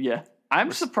 Yeah,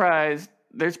 I'm surprised.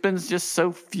 There's been just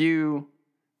so few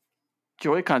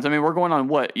Joy-Cons. I mean, we're going on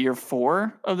what, year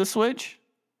 4 of the Switch,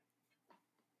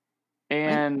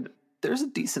 and there's a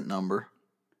decent number.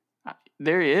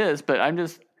 There is, but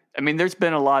there's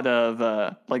been a lot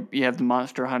of like you have the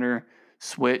Monster Hunter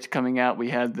Switch coming out. We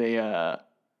had the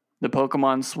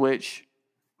Pokemon Switch.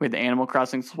 We had the Animal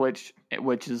Crossing Switch,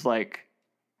 which is like,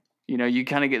 you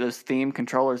kind of get those theme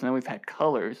controllers, and then we've had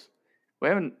colors. We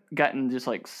haven't gotten just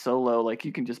like solo, like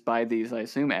you can just buy these, I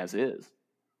assume, as is.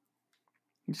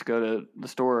 You just go to the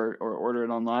store or order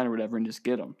it online or whatever and just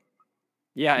get them.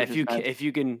 Yeah, if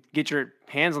you can get your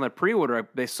hands on the pre-order,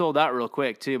 they sold out real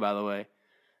quick too. By the way,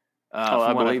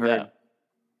 I believe that.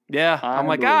 Yeah, I'm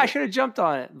like, I should have jumped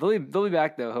on it. They'll be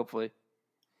back though, hopefully.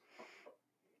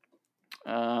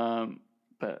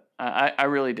 But I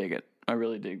really dig it. I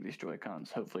really dig these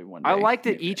Joy-Cons. Hopefully one day. I like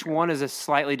that each one is a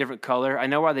slightly different color. I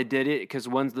know why they did it because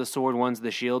one's the sword, one's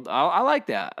the shield. I like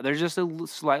that. There's just a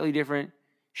slightly different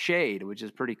shade, which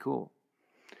is pretty cool.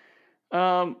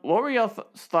 What were your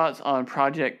thoughts on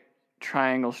Project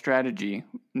Triangle Strategy?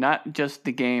 Not just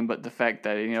the game, but the fact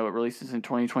that it releases in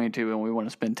 2022 and we want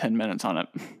to spend 10 minutes on it.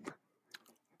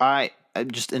 I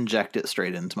just inject it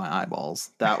straight into my eyeballs.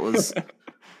 That was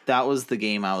the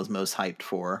game I was most hyped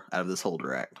for out of this whole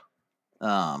direct.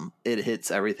 It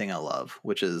hits everything I love,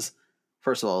 which is,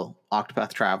 first of all,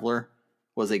 Octopath Traveler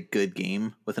was a good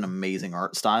game with an amazing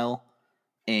art style.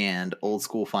 And old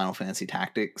school Final Fantasy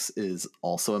Tactics is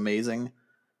also amazing.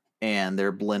 And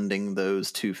they're blending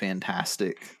those two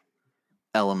fantastic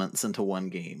elements into one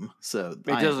game. So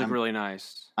it does look really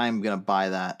nice. I'm going to buy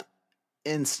that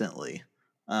instantly.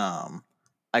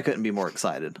 I couldn't be more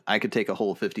excited. I could take a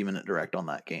whole 50-minute direct on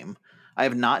that game. I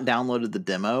have not downloaded the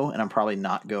demo, and I'm probably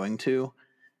not going to,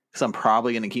 because I'm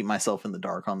probably going to keep myself in the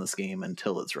dark on this game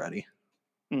until it's ready.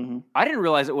 Mm-hmm. I didn't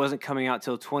realize it wasn't coming out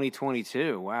till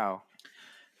 2022. Wow.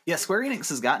 Yeah, Square Enix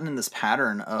has gotten in this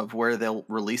pattern of where they'll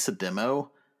release a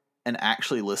demo and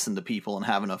actually listen to people and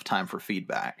have enough time for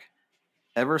feedback.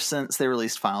 Ever since they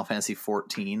released Final Fantasy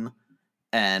XIV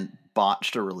and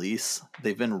botched a release,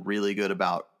 they've been really good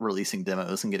about releasing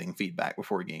demos and getting feedback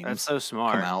before games That's so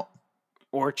smart. come out.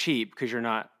 Or cheap, because you're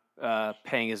not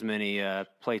paying as many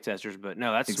playtesters. But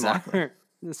no, that's exactly smart.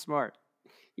 That's smart.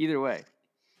 Either way.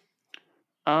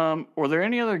 Were there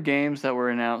any other games that were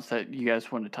announced that you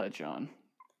guys want to touch on?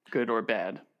 Good or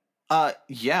bad?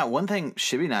 Yeah, one thing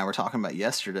Shibby and I were talking about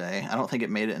yesterday, I don't think it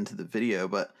made it into the video,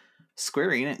 but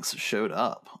Square Enix showed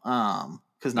up.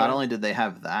 Because not only did they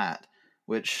have that,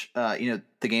 which, the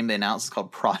game they announced is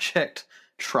called Project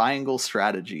Triangle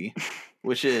Strategy,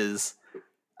 which is,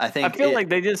 I feel like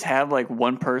they just have like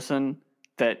one person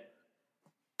that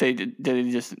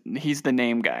he's the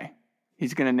name guy.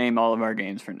 He's going to name all of our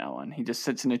games from now on. He just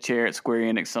sits in a chair at Square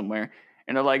Enix somewhere.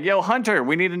 And they're like, yo, Hunter,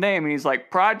 we need a name. And he's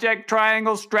like, Project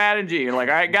Triangle Strategy. You're like,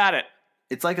 all right, got it.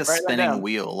 It's like a spinning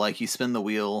wheel. Like you spin the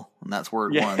wheel, and that's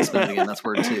word one. Spin it again, that's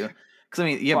word two.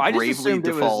 Because, you have Bravely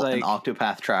Default and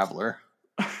Octopath Traveler.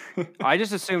 I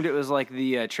just assumed it was like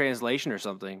the translation or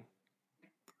something.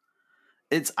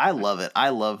 I love it. I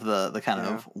love the kind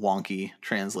of wonky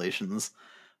translations.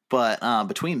 But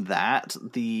between that,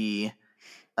 the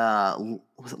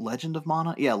was it Legend of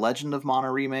Mana? Yeah, Legend of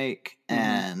Mana remake,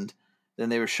 and then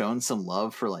they were showing some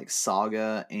love for like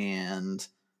Saga and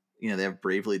they have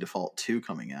Bravely Default 2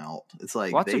 coming out. It's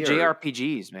like lots of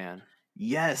JRPGs, man.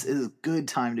 Yes, it is a good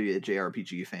time to be a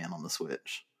JRPG fan on the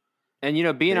Switch. And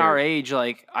being our age,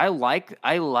 like I like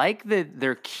that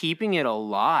they're keeping it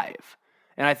alive.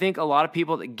 And I think a lot of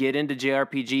people that get into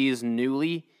JRPGs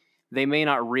newly, they may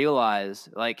not realize,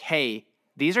 like, hey,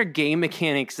 these are game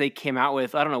mechanics they came out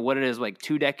with, I don't know what it is, like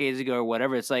 2 decades ago or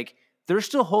whatever. It's like they're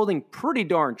still holding pretty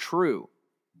darn true.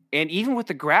 And even with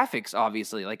the graphics,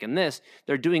 obviously, like in this,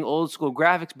 they're doing old school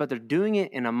graphics, but they're doing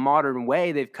it in a modern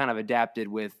way. They've kind of adapted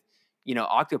with,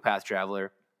 Octopath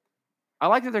Traveler. I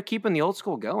like that they're keeping the old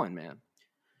school going, man.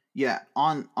 Yeah,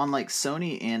 on like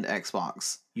Sony and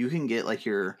Xbox, you can get like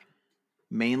your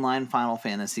mainline Final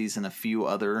Fantasies and a few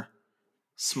other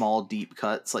small deep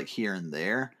cuts like here and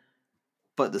there.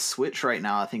 But the Switch right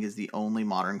now, I think, is the only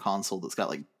modern console that's got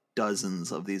like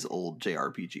dozens of these old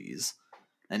JRPGs.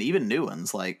 And even new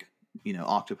ones like,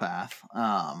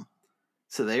 Octopath.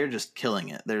 So they are just killing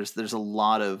it. There's a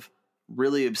lot of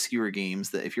really obscure games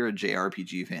that if you're a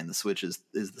JRPG fan, the Switch is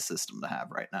the system to have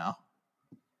right now.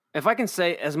 If I can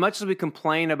say, as much as we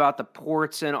complain about the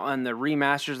ports and on the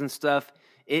remasters and stuff,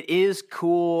 it is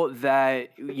cool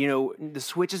that, the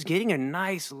Switch is getting a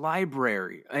nice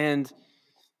library. And,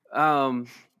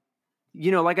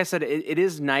 like I said, it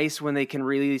is nice when they can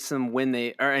release them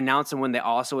announce them when they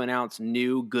also announce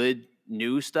good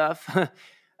new stuff,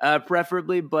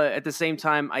 preferably. But at the same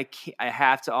time, I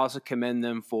have to also commend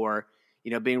them for,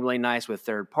 being really nice with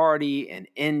third party and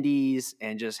indies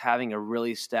and just having a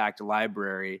really stacked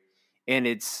library. And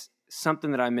it's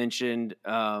something that I mentioned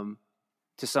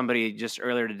to somebody just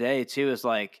earlier today too, is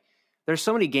like, there's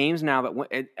so many games now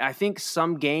that I think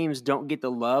some games don't get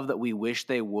the love that we wish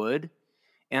they would.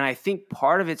 And I think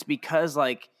part of it's because,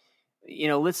 like,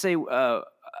 let's say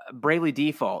Bravely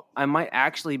Default, I might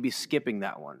actually be skipping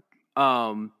that one.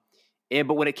 But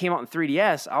when it came out in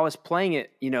 3DS, I was playing it,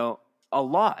 a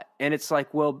lot. And it's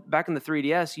like, well, back in the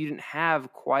 3DS, you didn't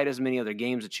have quite as many other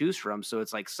games to choose from. So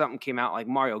it's like something came out like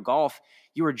Mario Golf,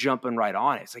 you were jumping right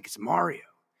on it. It's like, it's Mario.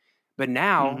 But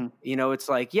now, it's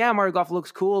like, yeah, Mario Golf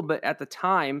looks cool. But at the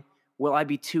time, will I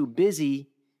be too busy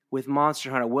with Monster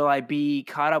Hunter? Will I be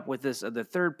caught up with the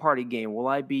third-party game? Will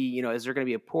I be, is there going to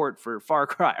be a port for Far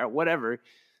Cry or whatever?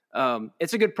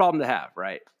 It's a good problem to have,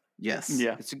 right? Yes.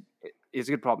 Yeah. It's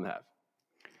a good problem to have.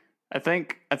 I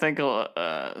think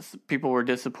people were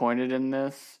disappointed in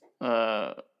this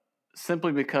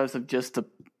simply because of just the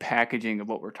packaging of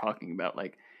what we're talking about.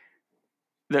 Like,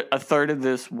 a third of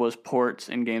this was ports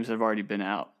and games that have already been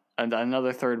out, and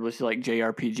another third was like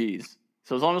JRPGs.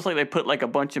 So it's almost like they put like a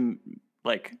bunch of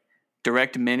like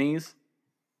direct minis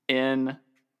inside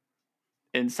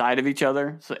of each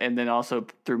other. So, and then also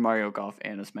threw Mario Golf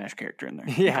and a Smash character in there.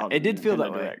 Yeah, it did feel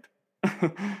that way.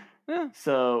 Yeah.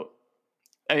 So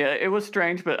it was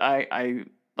strange, but I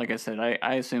like I said,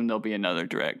 I assume there'll be another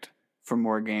direct for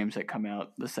more games that come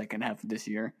out the second half of this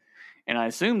year, and I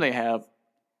assume they have.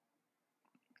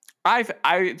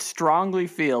 I strongly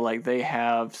feel like they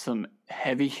have some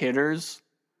heavy hitters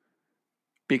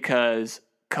because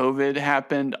COVID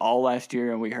happened all last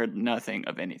year and we heard nothing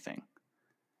of anything.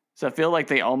 So I feel like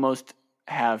they almost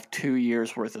have 2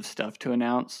 years worth of stuff to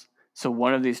announce. So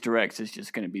one of these directs is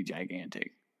just going to be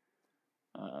gigantic.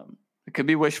 It could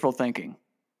be wishful thinking,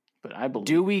 but I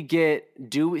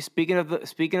believe. Speaking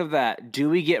of that, do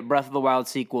we get Breath of the Wild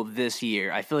sequel this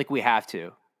year? I feel like we have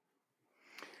to.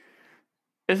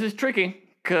 This is tricky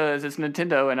because it's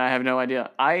Nintendo and I have no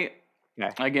idea.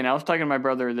 Again, I was talking to my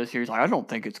brother this year. He's like, I don't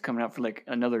think it's coming out for like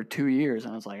another 2 years.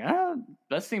 And I was like,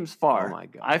 that seems far. Oh my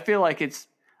God. I feel like it's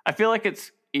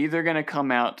either going to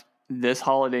come out this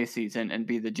holiday season and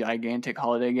be the gigantic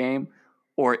holiday game,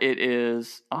 or it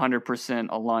is 100%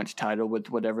 a launch title with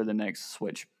whatever the next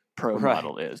Switch Pro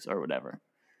model is or whatever.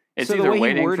 It's either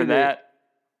waiting for that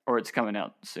or it's coming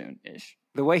out soon-ish.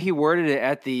 The way he worded it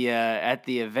at the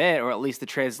event, or at least the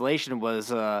translation was,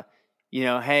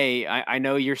 hey, I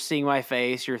know you're seeing my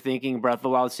face. You're thinking Breath of the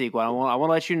Wild sequel. I want to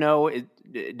let you know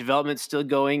development's still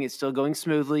going. It's still going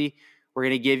smoothly. We're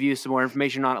going to give you some more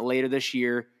information on it later this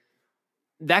year.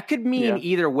 That could mean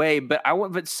either way,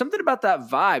 but something about that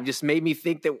vibe just made me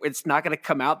think that it's not going to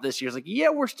come out this year. It's like, yeah,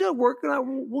 we're still working on it.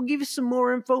 We'll give you some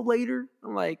more info later.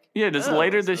 I'm like, does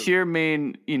later this year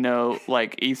mean,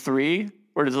 like E3?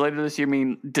 Or does later this year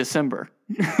mean December?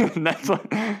 That's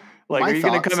what, like, are you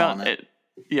going to come out?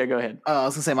 Yeah, go ahead. I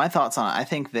was going to say, my thoughts on it, I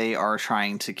think they are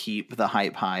trying to keep the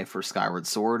hype high for Skyward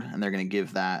Sword, and they're going to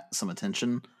give that some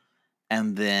attention.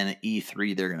 And then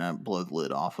E3, they're going to blow the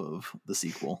lid off of the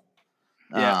sequel.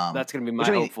 Yeah, that's going to be my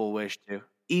hopeful wish, too.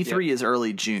 E3 is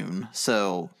early June,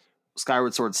 so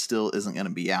Skyward Sword still isn't going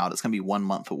to be out. It's going to be 1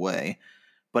 month away.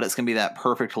 but it's going to be that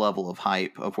perfect level of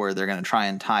hype of where they're going to try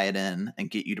and tie it in and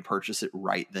get you to purchase it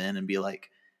right then and be like,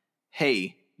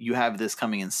 hey, you have this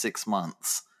coming in 6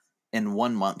 months. In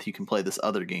 1 month, you can play this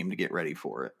other game to get ready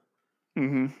for it.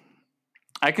 Mm-hmm.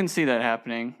 I can see that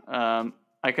happening.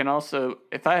 I can also,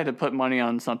 if I had to put money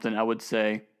on something, I would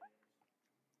say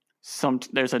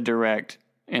there's a direct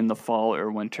in the fall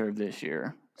or winter of this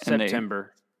year.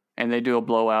 September. And they do a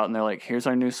blowout, and they're like, here's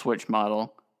our new Switch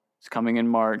model. It's coming in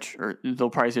March, or they'll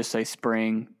probably just say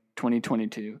spring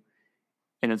 2022,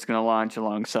 and it's going to launch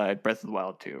alongside Breath of the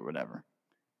Wild 2 or whatever.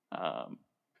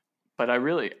 But I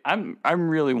really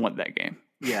want that game.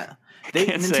 Yeah,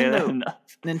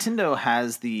 Nintendo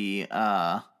has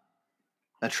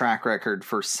a track record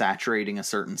for saturating a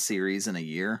certain series in a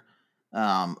year.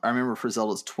 I remember for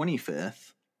Zelda's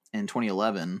 25th in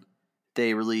 2011,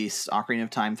 they released Ocarina of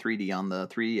Time 3D on the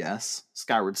 3DS,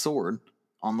 Skyward Sword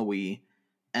on the Wii,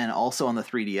 and also on the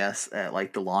 3DS at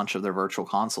like the launch of their virtual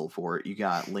console for it. You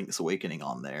got Link's Awakening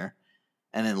on there.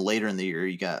 And then later in the year,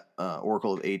 you got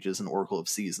Oracle of Ages and Oracle of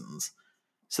Seasons.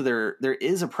 So there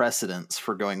is a precedence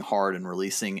for going hard and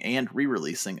releasing and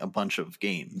re-releasing a bunch of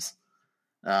games.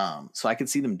 So I could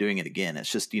see them doing it again.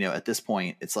 It's just, at this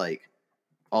point, it's like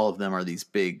all of them are these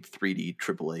big 3D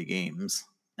AAA games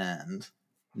and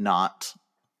not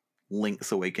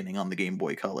Link's Awakening on the Game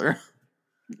Boy Color,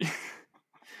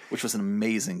 which was an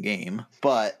amazing game.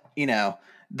 But,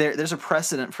 there's a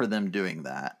precedent for them doing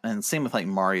that. And same with like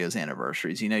Mario's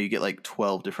anniversaries. You get like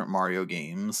 12 different Mario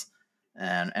games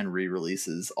and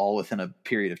re-releases all within a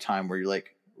period of time where you're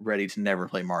like ready to never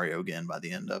play Mario again by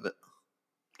the end of it.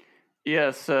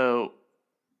 Yeah, so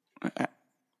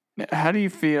how do you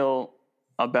feel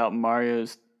about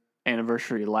Mario's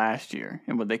anniversary last year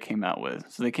and what they came out with?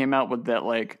 So they came out with that,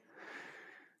 like,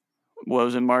 what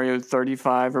was it, Mario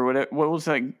 35 or whatever? What was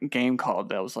that game called?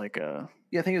 That was like a...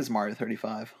 Yeah, I think it was Mario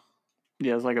 35.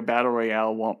 Yeah, it was like a Battle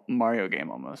Royale Mario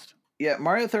game almost. Yeah,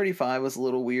 Mario 35 was a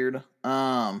little weird.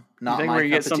 Not you think we're going to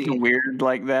get something weird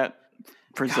like that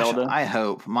for Zelda? I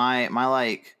hope. My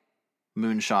like...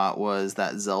 moonshot was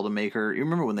that Zelda Maker. You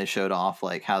remember when they showed off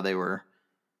like how they were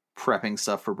prepping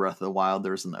stuff for Breath of the Wild?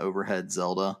 There was an overhead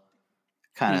Zelda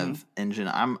kind of engine.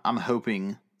 I'm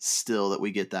hoping still that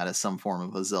we get that as some form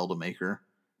of a Zelda Maker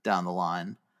down the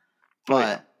line.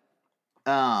 But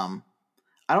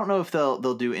I don't know if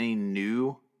they'll do any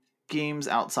new games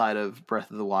outside of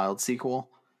Breath of the Wild sequel.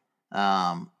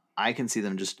 I can see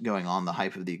them just going on the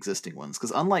hype of the existing ones,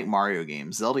 because unlike Mario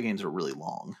games, Zelda games are really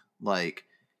long. Like,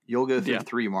 you'll go through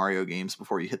 3 Mario games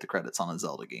before you hit the credits on a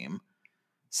Zelda game.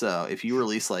 So if you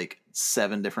release like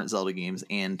 7 different Zelda games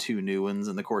and 2 new ones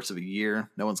in the course of a year,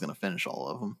 no one's going to finish all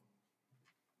of them.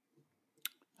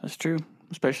 That's true,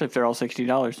 especially if they're all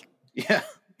 $60. Yeah.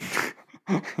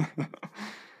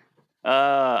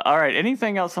 All right.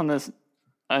 Anything else on this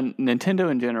Nintendo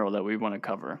in general that we want to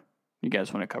cover? You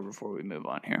guys want to cover before we move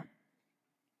on here?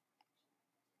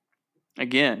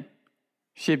 Again,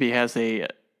 Shibby has a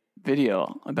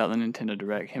video about the Nintendo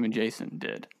Direct him and Jason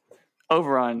did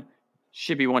over on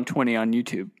Shibby 120 on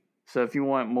YouTube. So if you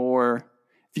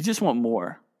just want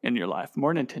more in your life,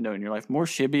 more Nintendo in your life, more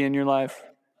Shibby in your life,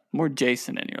 more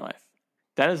Jason in your life,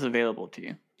 that is available to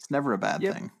you. It's never a bad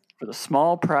thing. For the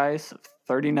small price of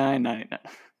 $39.99.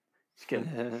 Just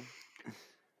kidding.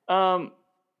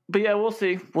 But yeah, we'll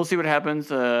see. We'll see what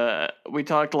happens. We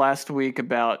talked last week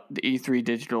about the E3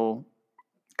 digital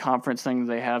conference thing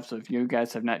they have. So if you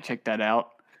guys have not checked that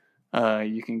out,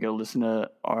 you can go listen to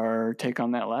our take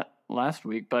on that last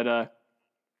week. But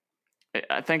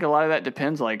I think a lot of that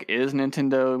depends. Like, is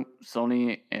Nintendo,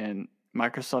 Sony, and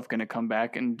Microsoft going to come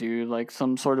back and do like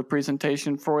some sort of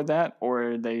presentation for that, or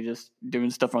are they just doing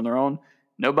stuff on their own?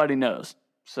 Nobody knows.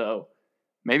 So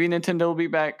maybe Nintendo will be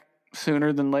back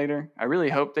sooner than later. I really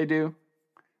hope they do.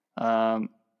 I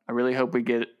really hope we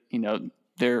get,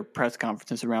 their press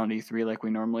conferences around E3 like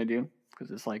we normally do,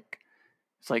 because it's like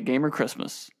Gamer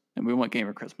Christmas, and we want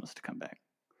Gamer Christmas to come back.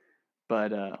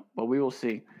 But we will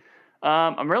see.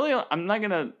 I'm not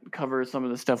gonna cover some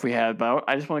of the stuff we had, but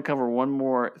I just want to cover one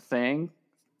more thing,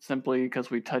 simply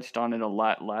because we touched on it a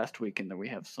lot last week, and then we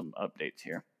have some updates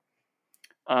here.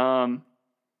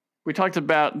 We talked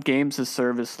about games as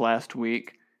service last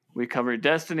week. We covered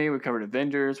Destiny, we covered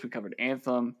Avengers, we covered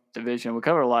Anthem, Division. We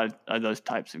covered a lot of those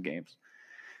types of games.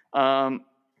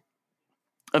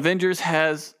 Avengers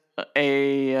has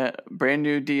a brand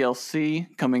new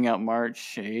DLC coming out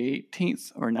March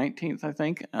 18th or 19th, I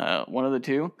think. One of the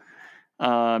two.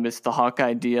 It's the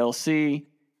Hawkeye DLC,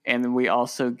 and then we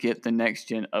also get the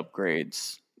next-gen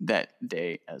upgrades that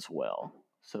day as well.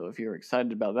 So if you're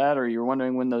excited about that, or you're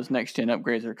wondering when those next-gen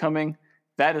upgrades are coming,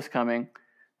 that is coming.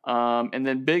 And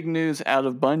then big news out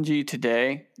of Bungie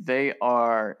today, they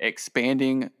are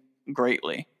expanding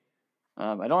greatly.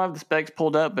 I don't have the specs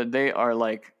pulled up, but they are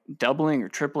like doubling or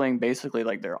tripling basically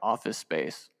like their office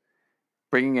space,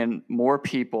 bringing in more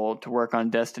people to work on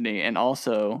Destiny and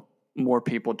also more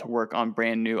people to work on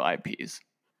brand new IPs.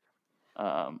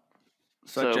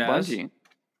 Bungie,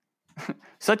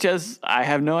 such as I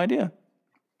have no idea.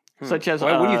 Such as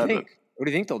what do you think? What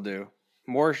do you think they'll do?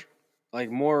 More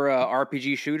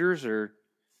RPG shooters, or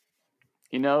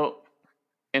in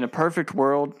a perfect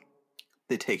world,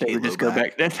 they would just go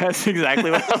back. That's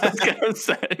exactly what I was gonna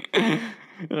say.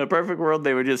 In a perfect world,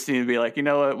 they would just seem to be like, you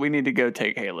know what, we need to go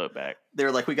take Halo back.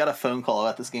 They're like, we got a phone call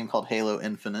about this game called Halo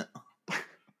Infinite.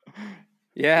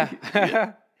 Yeah.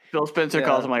 Phil Spencer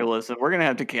calls him like, listen, we're going to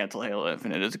have to cancel Halo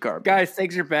Infinite. It's garbage. Guys,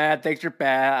 things are bad.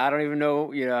 I don't even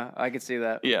know. Yeah, I can see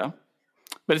that. Yeah.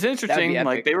 But it's interesting.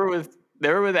 Like they were with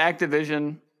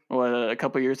Activision a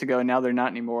couple years ago, and now they're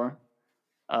not anymore.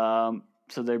 So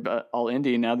they're all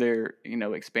indie. Now they're,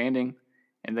 expanding.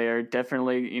 And they are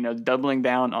definitely, doubling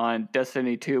down on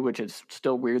Destiny 2, which is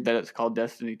still weird that it's called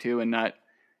Destiny 2 and not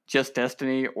just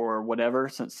Destiny or whatever,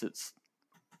 since it's,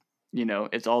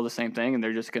 it's all the same thing, and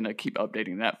they're just going to keep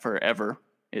updating that forever,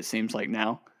 it seems like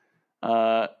now.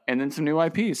 And then some new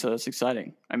IPs, so that's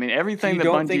exciting. I mean, everything that Bungie's...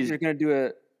 You don't think they're going to do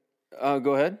it...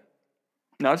 go ahead.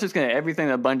 No, it's just going to... Everything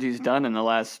that Bungie's done in the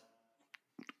last,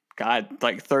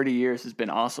 30 years has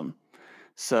been awesome.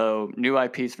 So new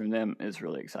IPs from them is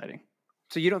really exciting.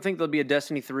 So you don't think there'll be a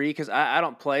Destiny 3? Because I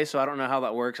don't play, so I don't know how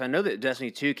that works. I know that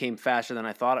Destiny 2 came faster than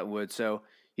I thought it would, so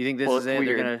you think this is it? Weird.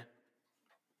 They're going to...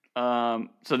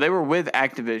 So they were with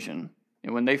Activision,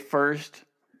 and when they first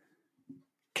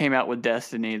came out with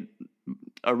Destiny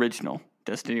original,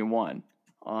 Destiny 1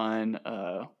 on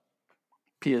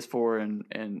PS4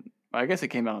 and I guess it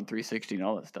came out on 360 and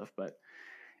all that stuff, but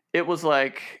it was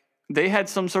like they had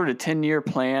some sort of 10-year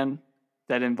plan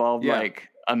that involved like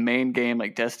a main game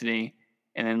like Destiny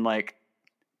and then like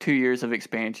 2 years of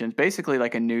expansions, basically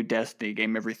like a new Destiny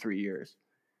game every 3 years.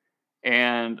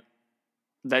 And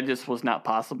that just was not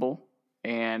possible,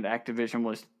 and Activision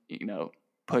was,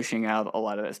 pushing out a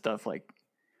lot of that stuff like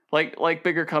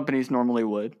bigger companies normally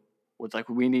would. Was like,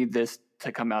 we need this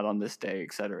to come out on this day,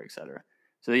 et cetera, et cetera.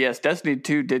 So yes, Destiny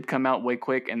 2 did come out way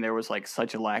quick, and there was like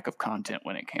such a lack of content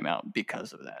when it came out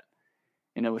because of that.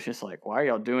 And it was just like, why are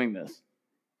y'all doing this?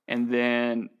 And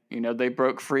then, they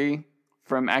broke free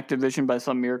from Activision by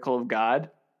some miracle of God,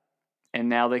 and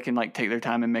now they can like take their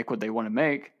time and make what they want to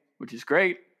make, which is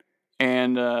great.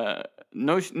 And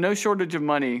no shortage of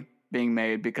money being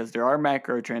made because there are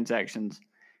microtransactions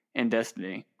in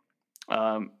Destiny.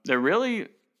 They're really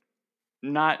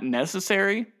not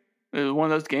necessary. It's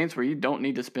one of those games where you don't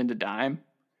need to spend a dime.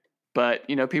 But,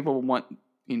 people want,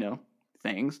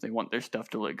 things. They want their stuff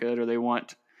to look good, or they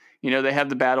want, they have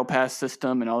the battle pass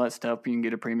system and all that stuff. You can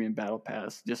get a premium battle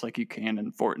pass just like you can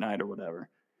in Fortnite or whatever.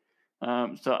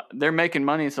 So they're making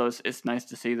money, so it's nice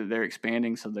to see that they're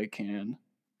expanding so they can...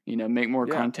 make more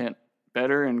content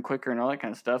better and quicker and all that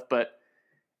kind of stuff. But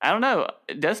I don't know.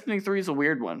 Destiny 3 is a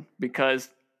weird one because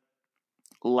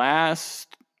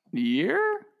last year,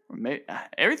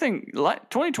 everything,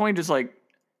 2020 just like,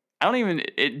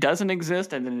 it doesn't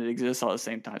exist and then it exists all at the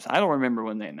same time. So I don't remember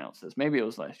when they announced this. Maybe it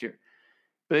was last year.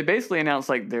 But they basically announced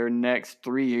like their next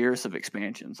 3 years of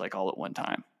expansions, like all at one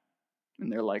time.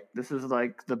 And they're like, this is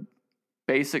like the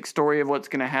basic story of what's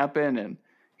going to happen, and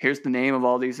here's the name of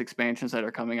all these expansions that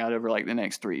are coming out over like the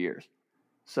next 3 years.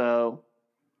 So,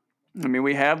 I mean,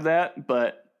 we have that,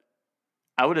 but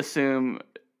I would assume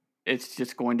it's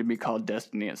just going to be called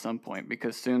Destiny at some point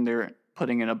because soon they're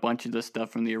putting in a bunch of the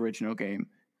stuff from the original game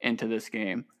into this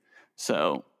game.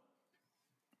 So,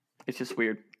 it's just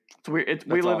weird. It's weird.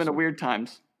 We live in weird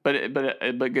times, but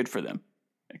good for them.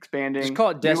 Expanding. Just call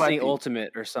it Destiny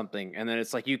Ultimate or something, and then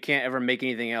it's like you can't ever make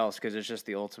anything else because it's just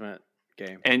the ultimate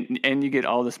game. And you get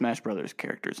all the Smash Brothers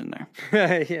characters in there.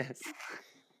 Yes.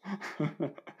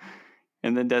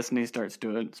 And then Destiny starts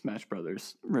doing Smash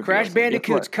Brothers. Crash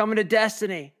Bandicoot's coming to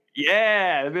Destiny.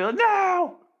 Yeah, they'd be like,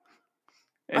 no.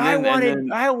 I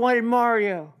wanted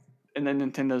Mario. And then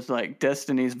Nintendo's like,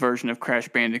 Destiny's version of Crash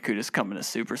Bandicoot is coming to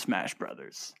Super Smash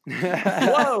Brothers.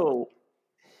 Whoa,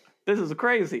 this is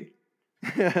crazy.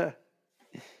 But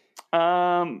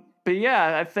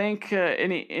yeah, I think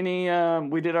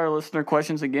we did our listener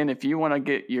questions again. If you want to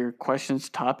get your questions,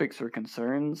 topics, or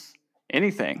concerns,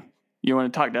 anything you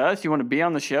want to talk to us, you want to be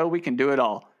on the show, we can do it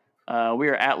all. We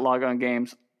are at Log On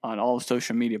Games on all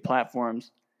social media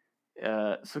platforms.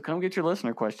 So come get your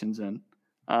listener questions in.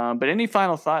 But any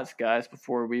final thoughts, guys,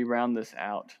 before we round this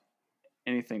out?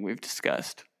 Anything we've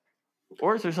discussed?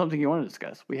 Or is there something you want to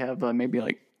discuss? We have maybe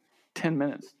like 10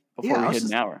 minutes before we hit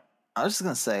an hour. I was just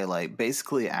going to say, like,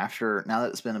 basically after, now that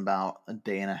it's been about a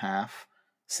day and a half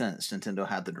since Nintendo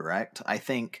had the Direct, I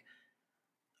think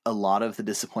a lot of the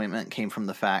disappointment came from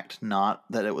the fact not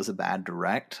that it was a bad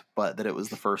Direct, but that it was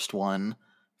the first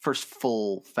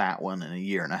full fat one in a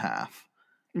year and a half.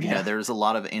 Yeah, there's a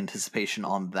lot of anticipation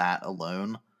on that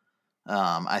alone.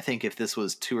 I think if this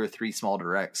was 2 or 3 small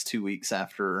Directs 2 weeks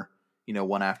after,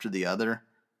 one after the other,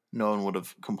 no one would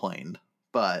have complained.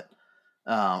 But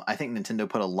I think Nintendo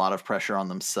put a lot of pressure on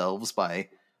themselves by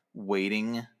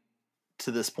waiting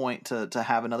to this point to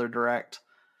have another Direct.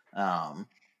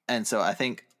 And so I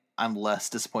think I'm less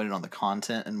disappointed on the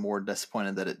content and more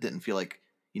disappointed that it didn't feel like,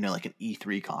 like an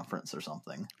E3 conference or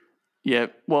something. Yeah,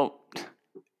 well,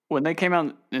 when they came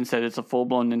out and said it's a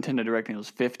full-blown Nintendo Direct and it was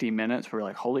 50 minutes, we were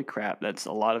like, holy crap, that's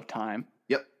a lot of time.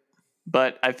 Yep.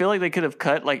 But I feel like they could have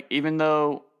cut, like, even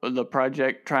though the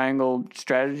Project Triangle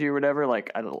strategy or whatever,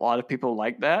 like, a lot of people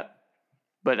like that,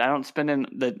 but I don't spend in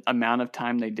the amount of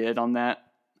time they did on that.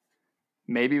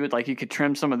 Maybe with, like, you could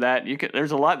trim some of that.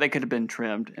 There's a lot that could have been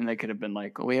trimmed, and they could have been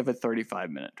like, we have a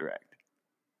 35-minute Direct.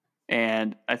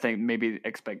 And I think maybe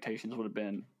expectations would have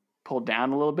been pulled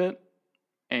down a little bit,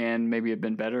 and maybe have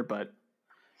been better, but...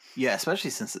 Yeah, especially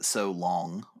since it's so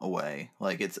long away.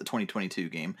 Like, it's a 2022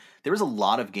 game. There was a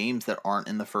lot of games that aren't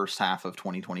in the first half of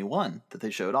 2021 that they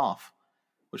showed off,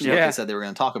 which they said they were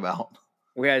going to talk about.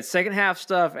 We had second half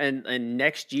stuff and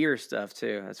next year stuff,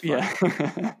 too. That's fun.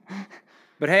 Yeah.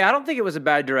 But, hey, I don't think it was a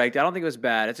bad Direct. I don't think it was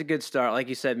bad. It's a good start. Like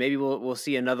you said, maybe we'll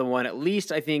see another one. At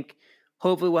least, I think,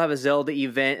 hopefully we'll have a Zelda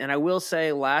event. And I will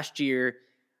say last year...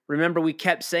 Remember, we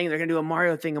kept saying they're going to do a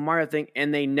Mario thing,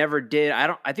 and they never did.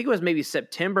 I think it was maybe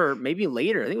September, maybe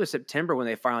later. I think it was September when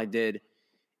they finally did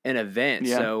an event.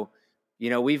 Yeah. So,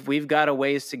 we've got a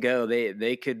ways to go.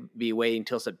 They could be waiting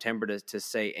till September to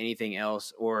say anything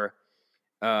else, or,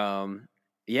 we'll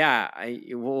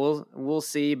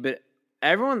see. But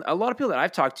a lot of people that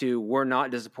I've talked to were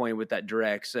not disappointed with that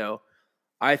Direct. So,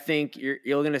 I think you're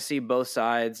going to see both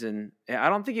sides, and I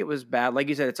don't think it was bad. Like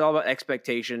you said, it's all about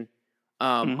expectation.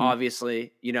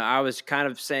 Obviously, I was kind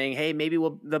of saying, hey, maybe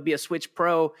there'll be a Switch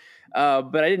Pro,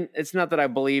 but I didn't. It's not that I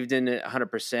believed in it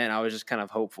 100%. I was just kind of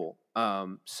hopeful. I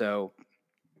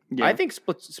think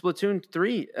Splatoon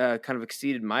 3 kind of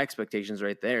exceeded my expectations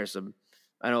right there. So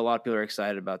I know a lot of people are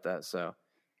excited about that. So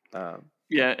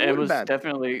it was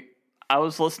definitely. I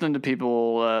was listening to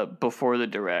people before the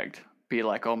Direct be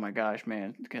like, "Oh my gosh,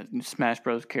 man, Smash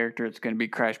Bros. Character, it's going to be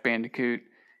Crash Bandicoot,"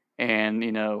 and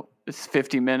it's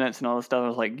 50 minutes and all this stuff. I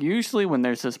was like, usually when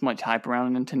there's this much hype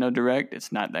around a Nintendo Direct,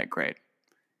 it's not that great.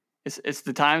 It's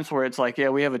the times where it's like, yeah,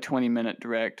 we have a 20-minute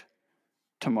Direct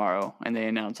tomorrow, and they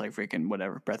announce like freaking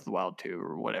whatever, Breath of the Wild 2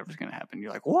 or whatever's going to happen.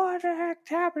 You're like, what the heck's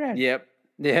happening? Yep.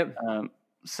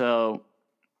 So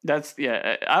that's,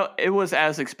 it was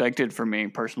as expected for me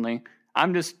personally.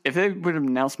 If they would have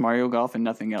announced Mario Golf and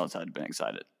nothing else, I'd have been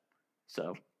excited.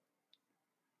 So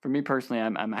for me personally,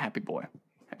 I'm a happy boy.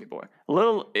 Happy boy. A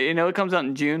little, it comes out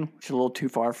in June, which is a little too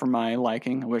far for my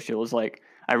liking. I wish it was like,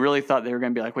 I really thought they were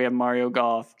going to be like, we have Mario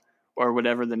Golf or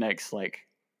whatever the next,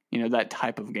 that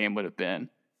type of game would have been.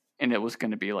 And it was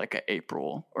going to be like a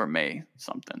April or May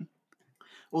something.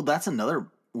 Well, that's another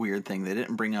weird thing. They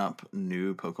didn't bring up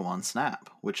new Pokemon Snap,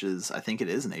 which I think it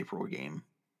is an April game.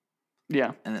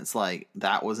 Yeah. And it's like,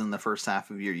 that was in the first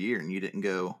half of your year and you didn't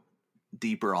go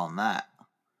deeper on that.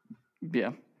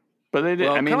 Yeah. But they did.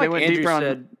 Well, they went Andrew deeper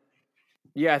said,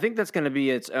 yeah, I think that's going to be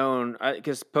its own,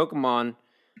 because Pokemon,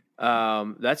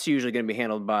 that's usually going to be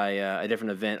handled by a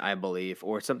different event, I believe,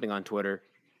 or something on Twitter.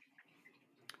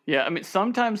 Yeah,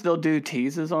 sometimes they'll do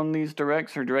teases on these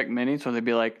Directs or Direct Minis where they'd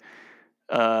be like,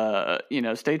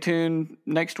 stay tuned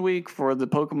next week for the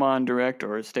Pokemon Direct,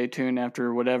 or stay tuned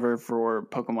after whatever for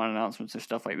Pokemon announcements or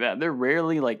stuff like that. They're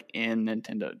rarely in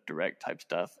Nintendo Direct type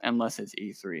stuff unless it's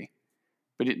E3.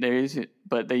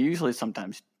 But they usually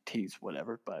sometimes tease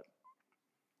whatever. But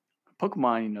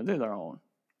Pokemon, they're their own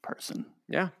person.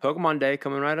 Yeah, Pokemon Day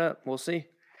coming right up. We'll see.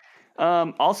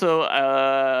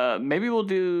 Also, maybe we'll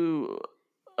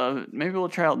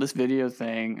try out this video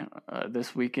thing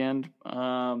this weekend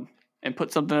and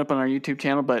put something up on our YouTube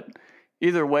channel. But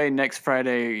either way, next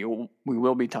Friday we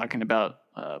will be talking about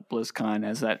BlizzCon,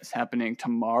 as that's happening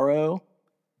tomorrow.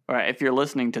 All right, if you're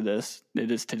listening to this,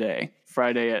 it is today,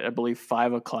 Friday at, I believe,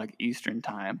 5 o'clock Eastern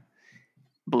time.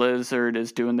 Blizzard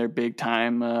is doing their big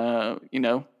time,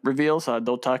 reveal. So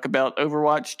they'll talk about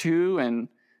Overwatch 2 and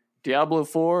Diablo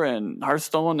 4 and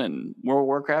Hearthstone and World of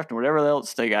Warcraft and whatever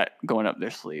else they got going up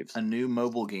their sleeves. A new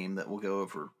mobile game that will go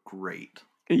over great.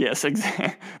 Yes,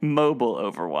 exactly. Mobile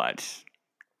Overwatch.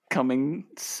 coming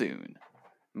soon.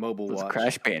 Mobile With watch.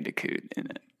 Crash Bandicoot in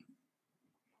it.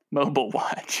 Mobile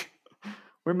watch.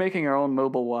 We're making our own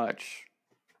mobile watch.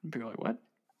 People are like, what?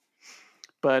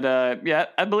 But yeah,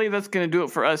 I believe that's going to do it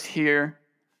for us here.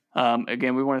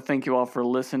 Again, we want to thank you all for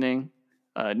listening.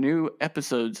 New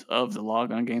episodes of the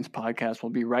Log On Games podcast will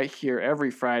be right here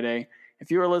every Friday.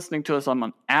 If you are listening to us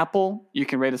on Apple, you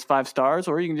can rate us 5 stars,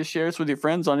 or you can just share us with your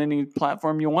friends on any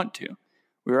platform you want to.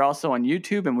 We are also on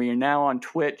YouTube, and we are now on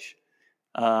Twitch,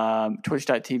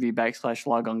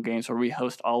 twitch.tv/LogOnGames, where we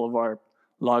host all of our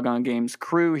Log On Games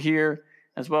crew here,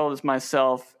 as well as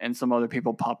myself and some other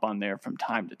people pop on there from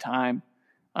time to time.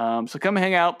 So come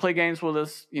hang out, play games with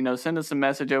us. Send us a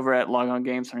message over at Log On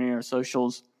Games or any of our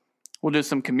socials. We'll do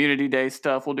some community day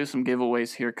stuff. We'll do some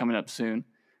giveaways here coming up soon.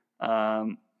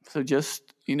 So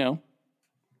just,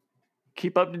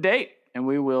 keep up to date, and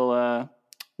we will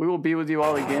be with you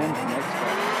all again next Friday.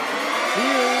 See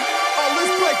you. Oh,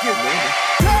 let's break it, man.